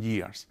last 10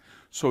 years.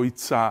 So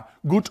it's a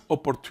good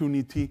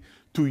opportunity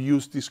to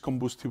use this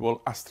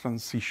combustible as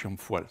transition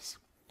fuels.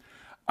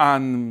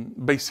 And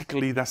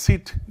basically that's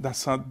it.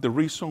 That's the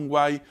reason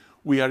why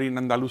we are in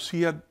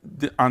Andalusia,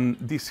 and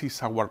this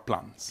is our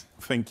plans.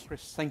 Thank you.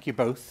 Chris, thank you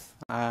both.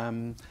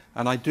 And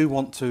I do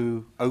want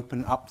to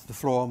open up the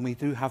floor, and we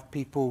do have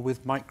people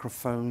with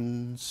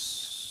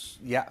microphones,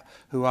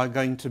 who are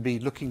going to be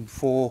looking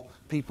for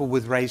people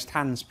with raised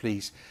hands,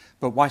 please.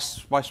 But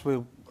whilst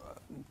we're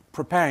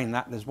preparing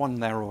that, there's one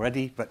there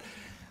already, but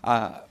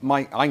I'm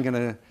going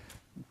to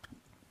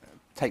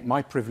take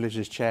my privilege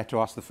as chair to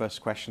ask the first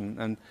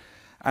question.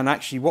 And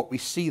actually what we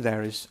see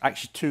there is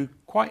actually two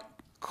quite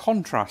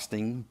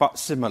contrasting but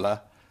similar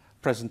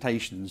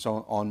presentations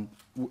and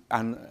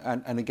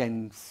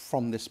again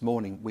from this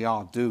morning we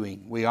are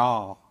doing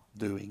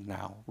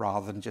now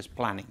rather than just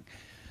planning.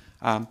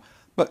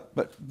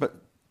 But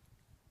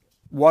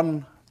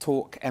one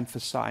talk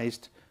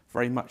emphasized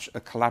very much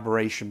a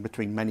collaboration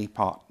between many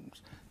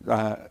partners.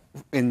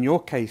 In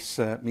your case,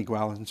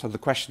 Miguel, and so the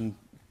question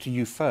to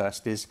you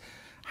first is,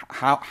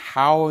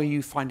 how are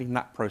you finding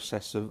that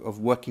process of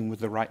working with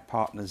the right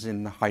partners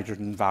in the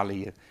Hydrogen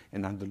Valley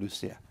in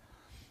Andalusia?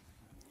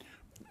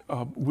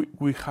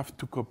 We have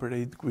to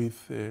cooperate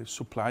with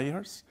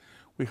suppliers,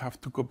 we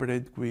have to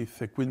cooperate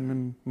with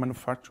equipment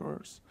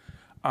manufacturers,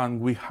 and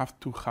we have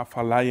to have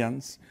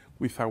alliance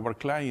with our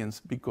clients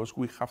because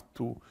we have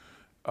to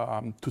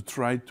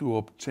try to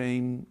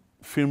obtain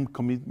firm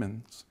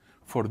commitments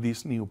for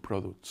these new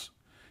products.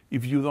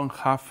 If you don't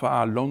have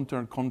a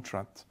long-term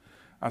contract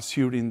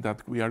assuring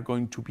that we are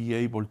going to be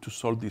able to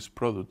sell these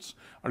products,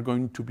 are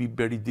going to be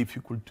very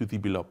difficult to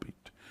develop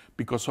it.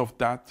 Because of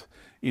that,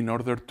 in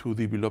order to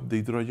develop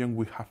the hydrogen,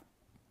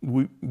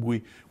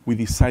 we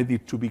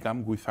decided to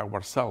begin with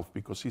ourselves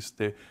because it's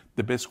the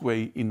best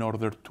way in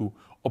order to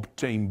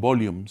obtain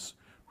volumes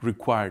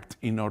required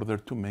in order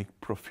to make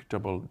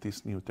profitable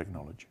this new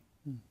technology.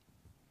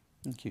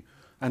 Thank you.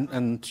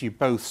 And to you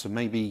both, so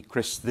maybe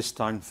Chris this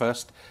time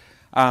first.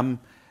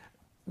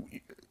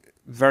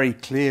 Very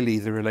clearly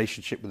the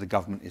relationship with the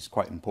government is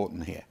quite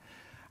important here.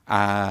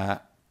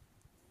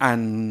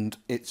 And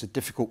it's a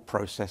difficult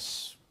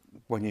process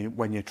when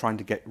you're trying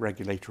to get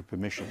regulatory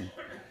permission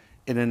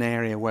in an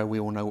area where we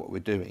all know what we're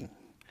doing.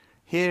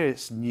 Here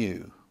it's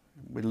new,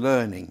 we're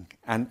learning,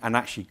 and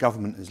actually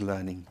government is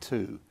learning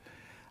too.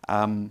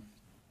 Can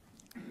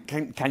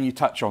you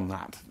touch on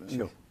that?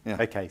 Sure. Yeah.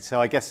 Okay, so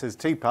I guess there's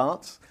two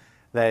parts.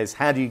 There's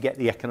how do you get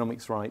the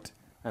economics right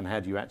and how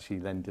do you actually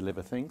then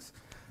deliver things.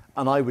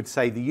 And I would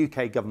say the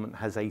UK government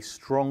has a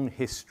strong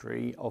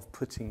history of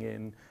putting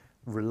in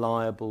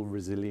reliable,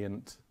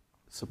 resilient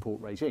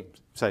support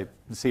regimes. So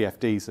the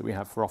CFDs that we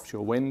have for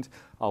offshore wind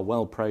are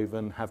well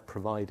proven, have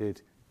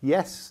provided,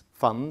 yes,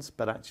 funds,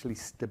 but actually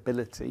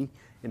stability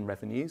in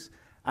revenues.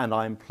 And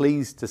I'm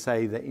pleased to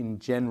say that in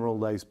general,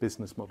 those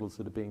business models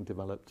that are being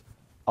developed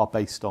are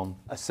based on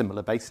a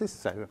similar basis.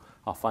 So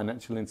our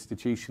financial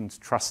institutions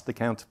trust the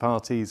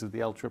counterparties of the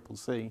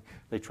LCCC,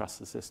 they trust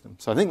the system.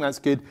 So I think that's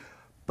good,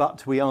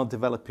 but we are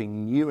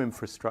developing new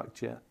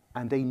infrastructure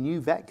and a new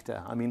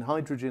vector. I mean,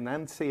 hydrogen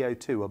and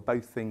CO2 are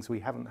both things we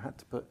haven't had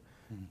to put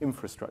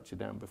infrastructure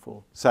down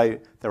before. So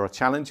there are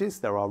challenges,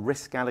 there are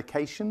risk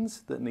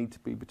allocations that need to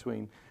be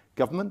between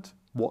government,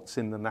 what's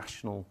in the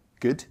national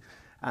good,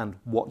 and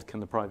what can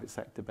the private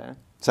sector bear.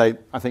 So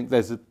I think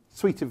there's a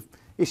suite of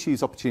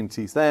issues,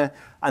 opportunities there.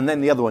 And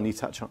then the other one you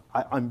touch on,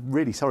 I'm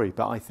really sorry,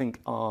 but I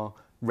think our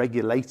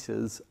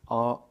regulators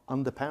are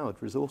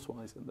underpowered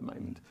resource-wise at the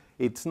moment.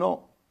 It's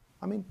not,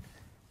 I mean,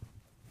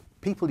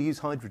 people use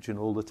hydrogen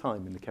all the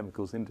time in the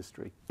chemicals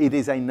industry. It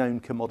is a known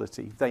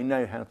commodity. They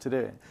know how to do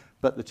it.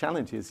 But the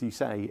challenge, as you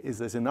say, is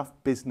there's enough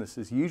business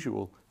as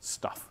usual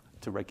stuff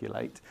to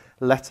regulate,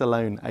 let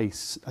alone a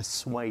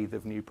swathe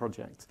of new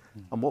projects.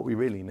 And what we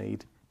really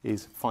need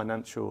is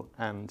financial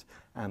and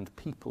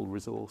people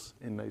resource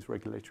in those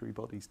regulatory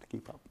bodies to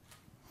keep up.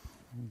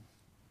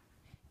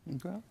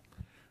 Okay.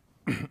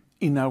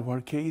 In our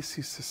case,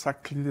 it's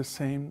exactly the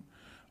same.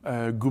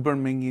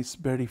 Government is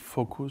very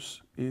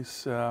focused.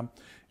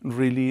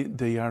 Really,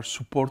 they are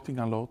supporting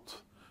a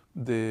lot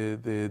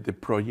the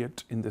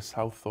project in the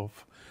south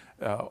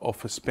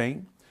of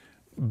Spain.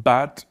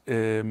 But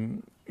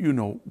you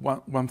know,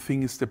 one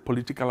thing is the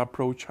political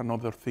approach,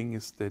 another thing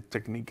is the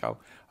technical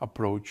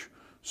approach.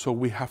 So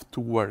we have to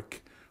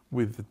work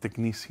with the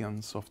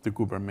technicians of the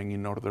government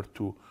in order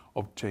to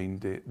obtain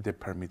the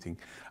permitting.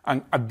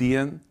 And at the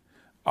end,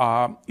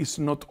 it's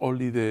not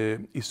only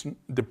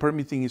the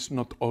permitting is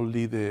not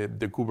only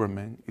the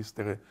government, it's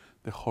the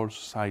whole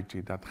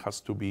society that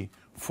has to be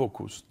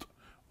focused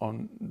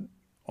on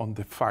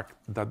the fact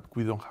that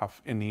we don't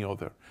have any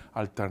other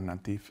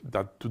alternative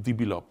that to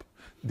develop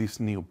these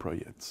new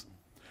projects.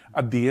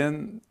 At the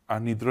end,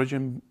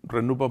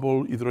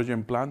 renewable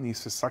hydrogen plant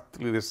is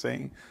exactly the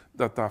same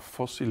that a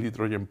fossil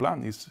hydrogen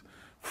plant is.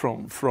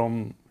 From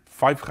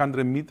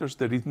 500 meters,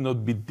 there is no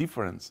big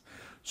difference.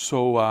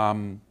 So,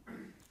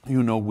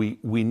 you know,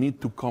 we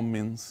need to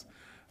convince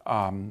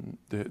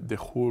the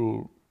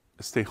whole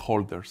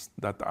stakeholders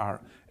that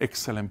are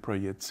excellent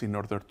projects in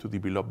order to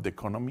develop the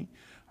economy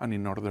and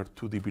in order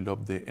to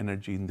develop the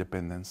energy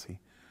independency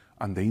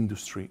and the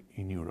industry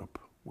in Europe.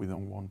 We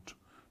don't want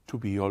to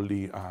be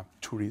only a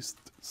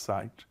tourist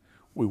site.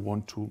 We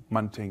want to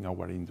maintain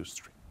our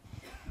industry.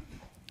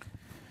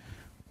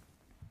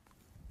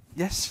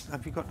 Yes,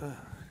 have you got a...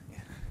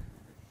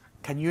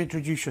 Can you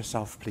introduce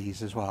yourself,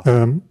 please, as well?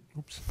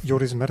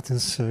 Joris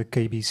Mertens,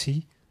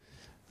 KBC.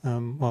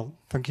 Well,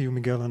 thank you,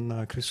 Miguel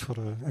and Chris, for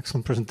the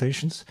excellent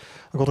presentations.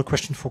 I got a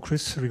question for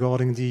Chris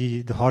regarding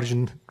the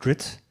hydrogen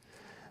grid,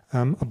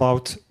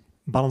 about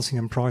balancing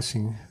and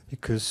pricing,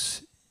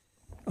 because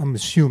I'm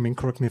assuming,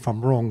 correct me if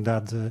I'm wrong,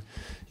 that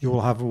you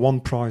will have one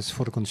price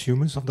for the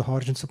consumers of the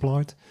hydrogen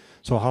supplied.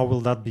 So how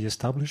will that be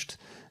established?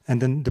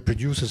 And then the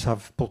producers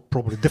have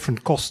probably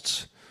different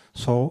costs.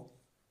 So,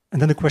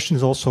 and then the question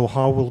is also,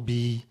 how will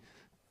the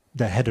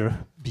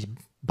header be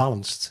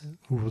balanced?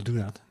 Who will do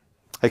that?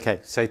 Okay,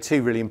 so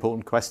two really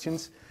important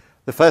questions.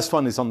 The first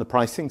one is on the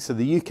pricing. So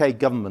the UK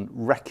government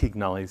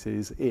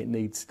recognises it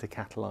needs to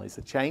catalyse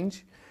a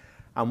change.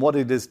 And what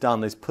it has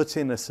done is put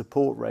in a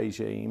support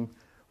regime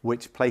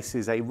which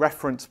places a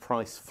reference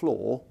price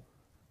floor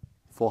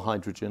for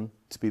hydrogen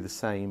to be the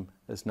same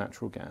as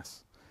natural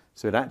gas.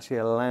 So it actually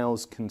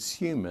allows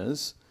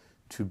consumers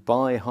to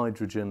buy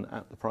hydrogen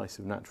at the price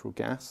of natural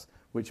gas,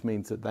 which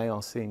means that they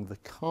are seeing the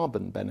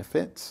carbon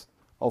benefits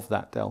of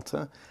that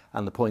delta.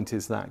 And the point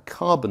is that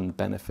carbon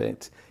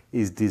benefit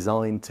is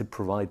designed to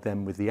provide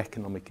them with the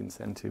economic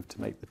incentive to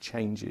make the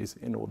changes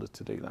in order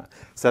to do that.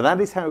 So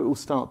that is how it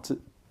will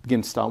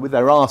begin to start with.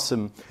 There are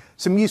some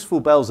useful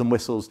bells and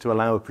whistles to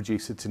allow a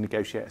producer to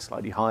negotiate a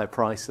slightly higher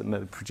price, and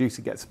the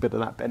producer gets a bit of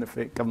that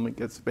benefit, government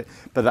gets a bit,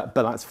 but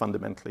that's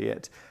fundamentally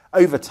it.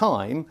 Over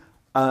time,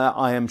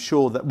 I am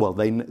sure that, well,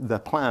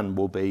 the plan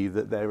will be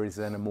that there is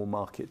then a more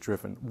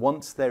market-driven.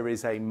 Once there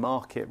is a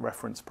market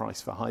reference price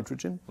for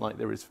hydrogen, like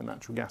there is for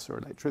natural gas or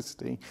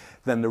electricity,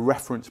 then the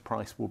reference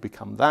price will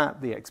become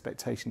that. The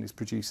expectation is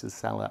producers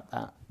sell at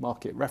that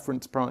market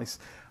reference price,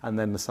 and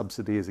then the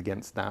subsidy is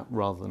against that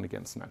rather than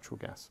against natural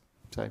gas.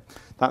 So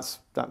that's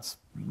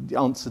the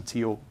answer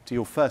to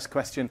your first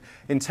question.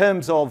 In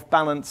terms of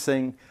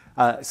balancing,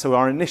 so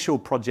our initial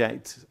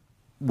project,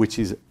 which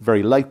is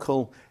very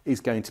local, is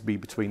going to be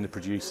between the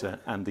producer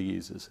and the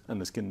users.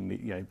 And there's going to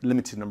be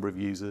limited number of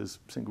users,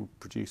 single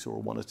producer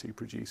or one or two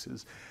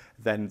producers.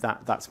 Then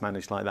that's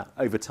managed like that.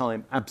 Over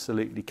time,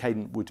 absolutely,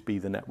 Cadent would be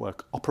the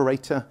network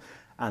operator.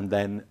 And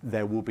then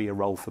there will be a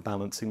role for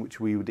balancing,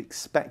 which we would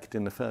expect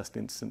in the first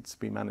instance to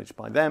be managed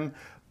by them.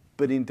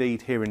 But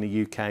indeed, here in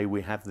the UK,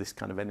 we have this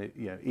kind of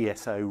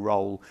ESO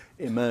role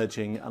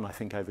emerging. And I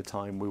think over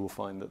time, we will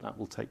find that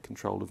will take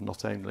control of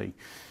not only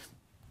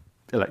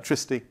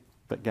electricity,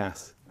 but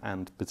gas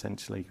and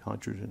potentially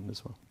hydrogen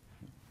as well.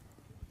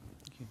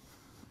 Thank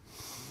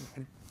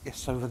you.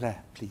 Yes, over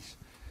there, please.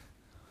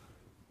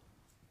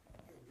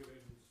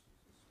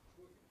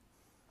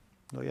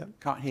 Not yet.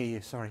 Can't hear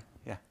you, sorry.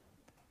 Yeah.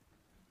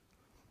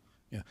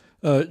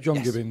 Yeah. John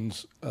Yes.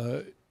 Gibbons,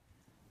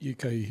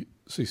 UK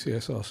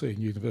CCSRC and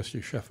University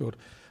of Sheffield.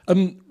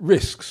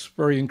 Risks,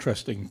 very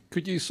interesting.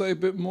 Could you say a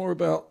bit more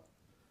about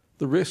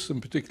the risks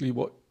and particularly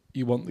what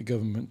you want the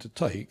government to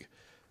take?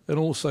 And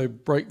also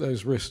break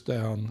those risks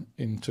down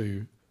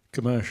into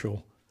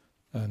commercial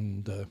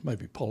and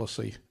maybe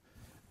policy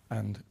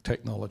and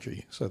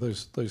technology. So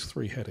those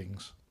three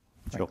headings.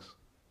 Thanks. Sure.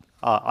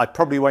 I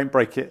probably won't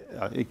break it,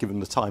 given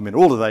the time, in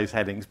all of those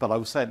headings, but I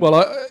will say. Well,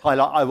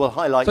 I will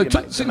highlight.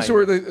 So since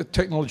we're at a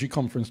technology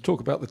conference,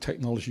 talk about the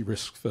technology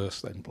risks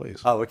first, then,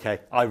 please. Oh, okay.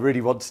 I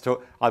really want to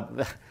talk.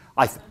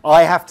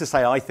 I have to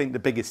say, I think the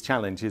biggest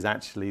challenge is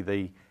actually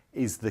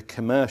the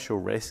commercial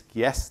risk.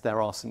 Yes,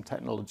 there are some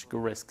technological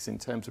risks in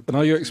terms of... And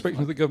are you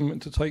expecting the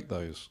government to take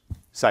those?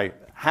 So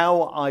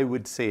how I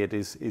would see it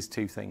is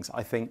two things.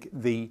 I think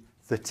the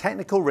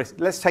technical risk,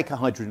 let's take a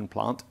hydrogen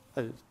plant,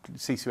 a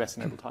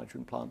CCUS-enabled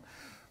hydrogen plant.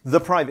 The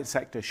private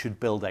sector should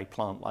build a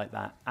plant like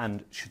that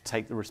and should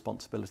take the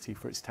responsibility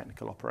for its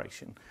technical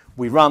operation.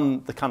 We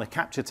run the kind of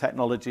capture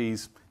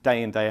technologies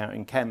day in, day out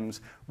in chems.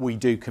 We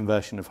do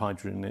conversion of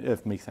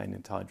methane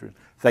into hydrogen.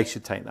 They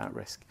should take that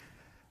risk.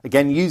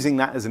 Again, using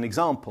that as an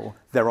example,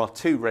 there are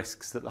two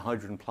risks that the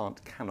hydrogen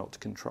plant cannot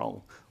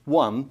control.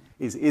 One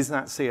is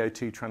that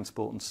CO2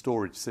 transport and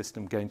storage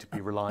system going to be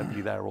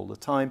reliably there all the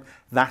time?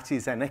 That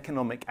is an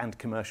economic and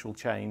commercial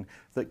chain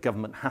that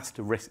government has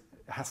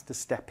to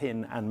step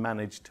in and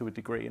manage to a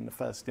degree in the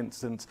first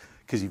instance,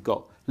 because you've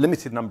got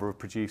limited number of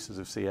producers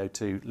of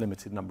CO2,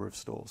 limited number of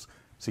stores.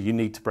 So you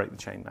need to break the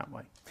chain that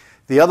way.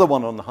 The other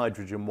one on the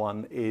hydrogen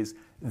one is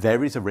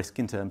there is a risk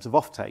in terms of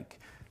offtake.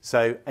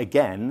 So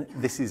again,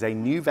 this is a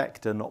new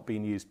vector not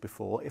being used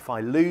before. If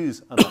I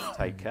lose an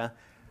off-taker,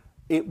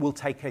 it will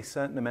take a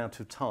certain amount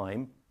of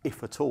time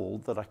if at all,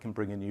 that I can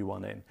bring a new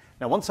one in.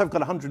 Now, once I've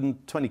got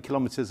 120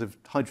 kilometres of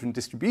hydrogen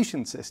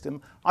distribution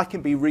system, I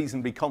can be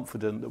reasonably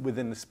confident that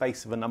within the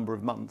space of a number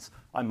of months,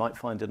 I might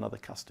find another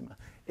customer.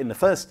 In the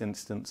first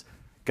instance,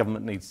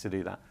 government needs to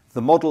do that.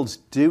 The models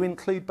do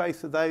include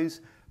both of those,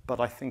 but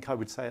I think I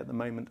would say at the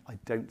moment, I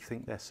don't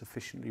think they're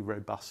sufficiently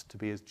robust to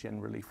be as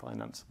generally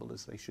financeable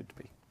as they should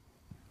be.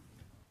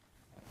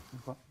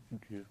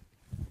 Thank you.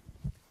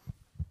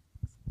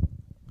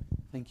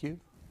 Thank you.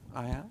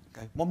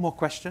 Okay. One more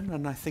question,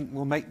 and I think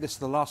we'll make this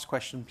the last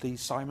question,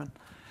 please, Simon.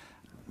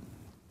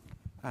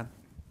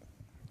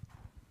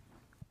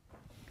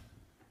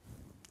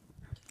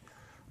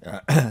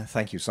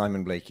 Thank you,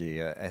 Simon Blakey,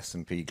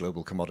 S&P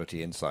Global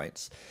Commodity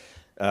Insights.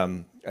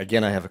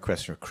 Again, I have a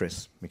question for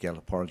Chris. Miguel,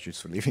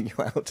 apologies for leaving you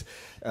out.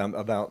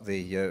 About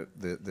the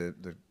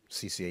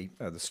CCA,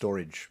 the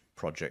storage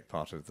project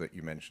part of that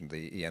you mentioned,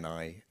 the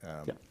ENI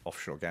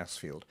offshore gas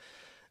field.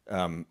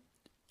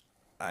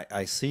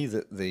 I see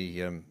that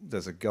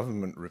there's a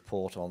government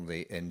report on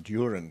the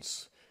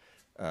Endurance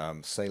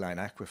saline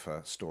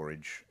aquifer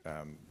storage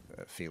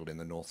field in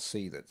the North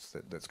Sea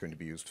that's going to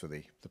be used for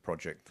the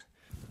project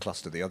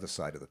cluster the other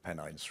side of the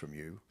Pennines from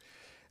you.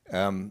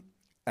 And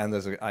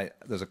there's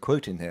a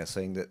quote in here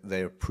saying that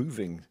they're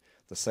approving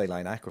the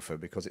saline aquifer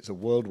because it's a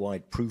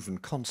worldwide proven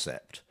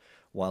concept,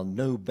 while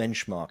no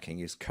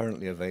benchmarking is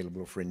currently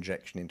available for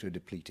injection into a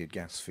depleted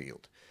gas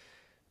field.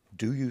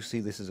 Do you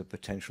see this as a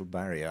potential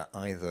barrier,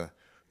 either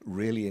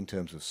really in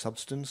terms of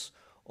substance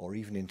or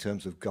even in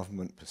terms of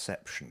government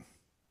perception?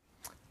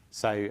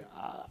 So,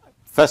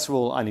 first of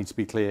all, I need to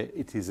be clear,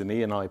 it is an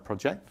ENI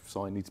project,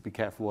 so I need to be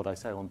careful what I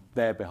say on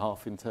their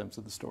behalf in terms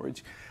of the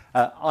storage.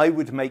 I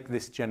would make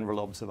this general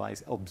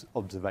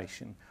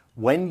observation.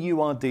 When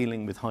you are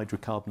dealing with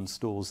hydrocarbon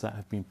stores that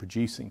have been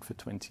producing for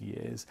 20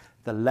 years,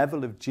 the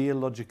level of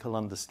geological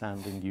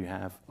understanding you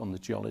have on the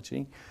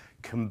geology,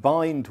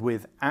 combined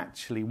with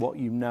actually what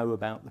you know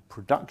about the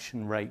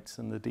production rates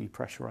and the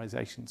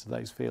depressurizations of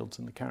those fields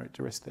and the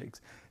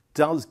characteristics,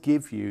 does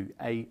give you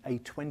a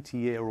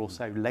 20-year or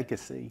so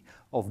legacy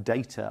of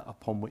data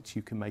upon which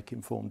you can make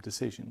informed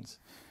decisions.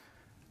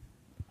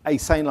 A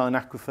saline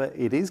aquifer,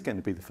 it is going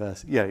to be the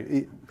first, no,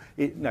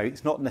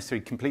 it's not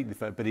necessarily completely the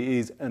first, but it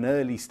is an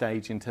early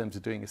stage in terms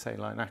of doing a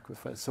saline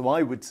aquifer. So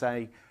I would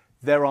say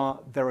there are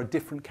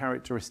different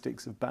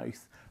characteristics of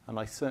both, and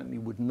I certainly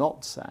would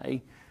not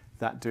say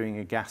that doing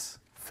a gas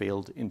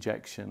field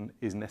injection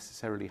is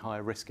necessarily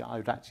higher risk. I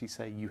would actually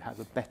say you have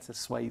a better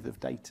swathe of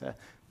data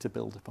to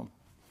build upon.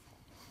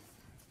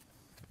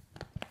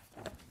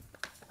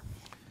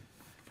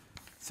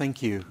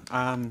 Thank you.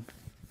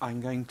 I'm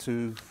going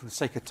to, for the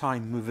sake of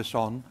time, move us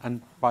on,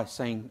 and by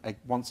saying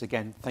once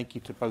again, thank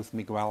you to both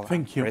Miguel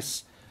and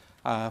Chris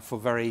for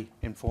very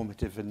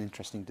informative and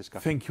interesting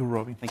discussion. Thank you,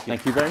 Robin.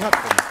 Thank you very much.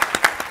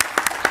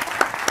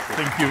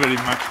 Thank you very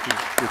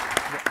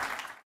much.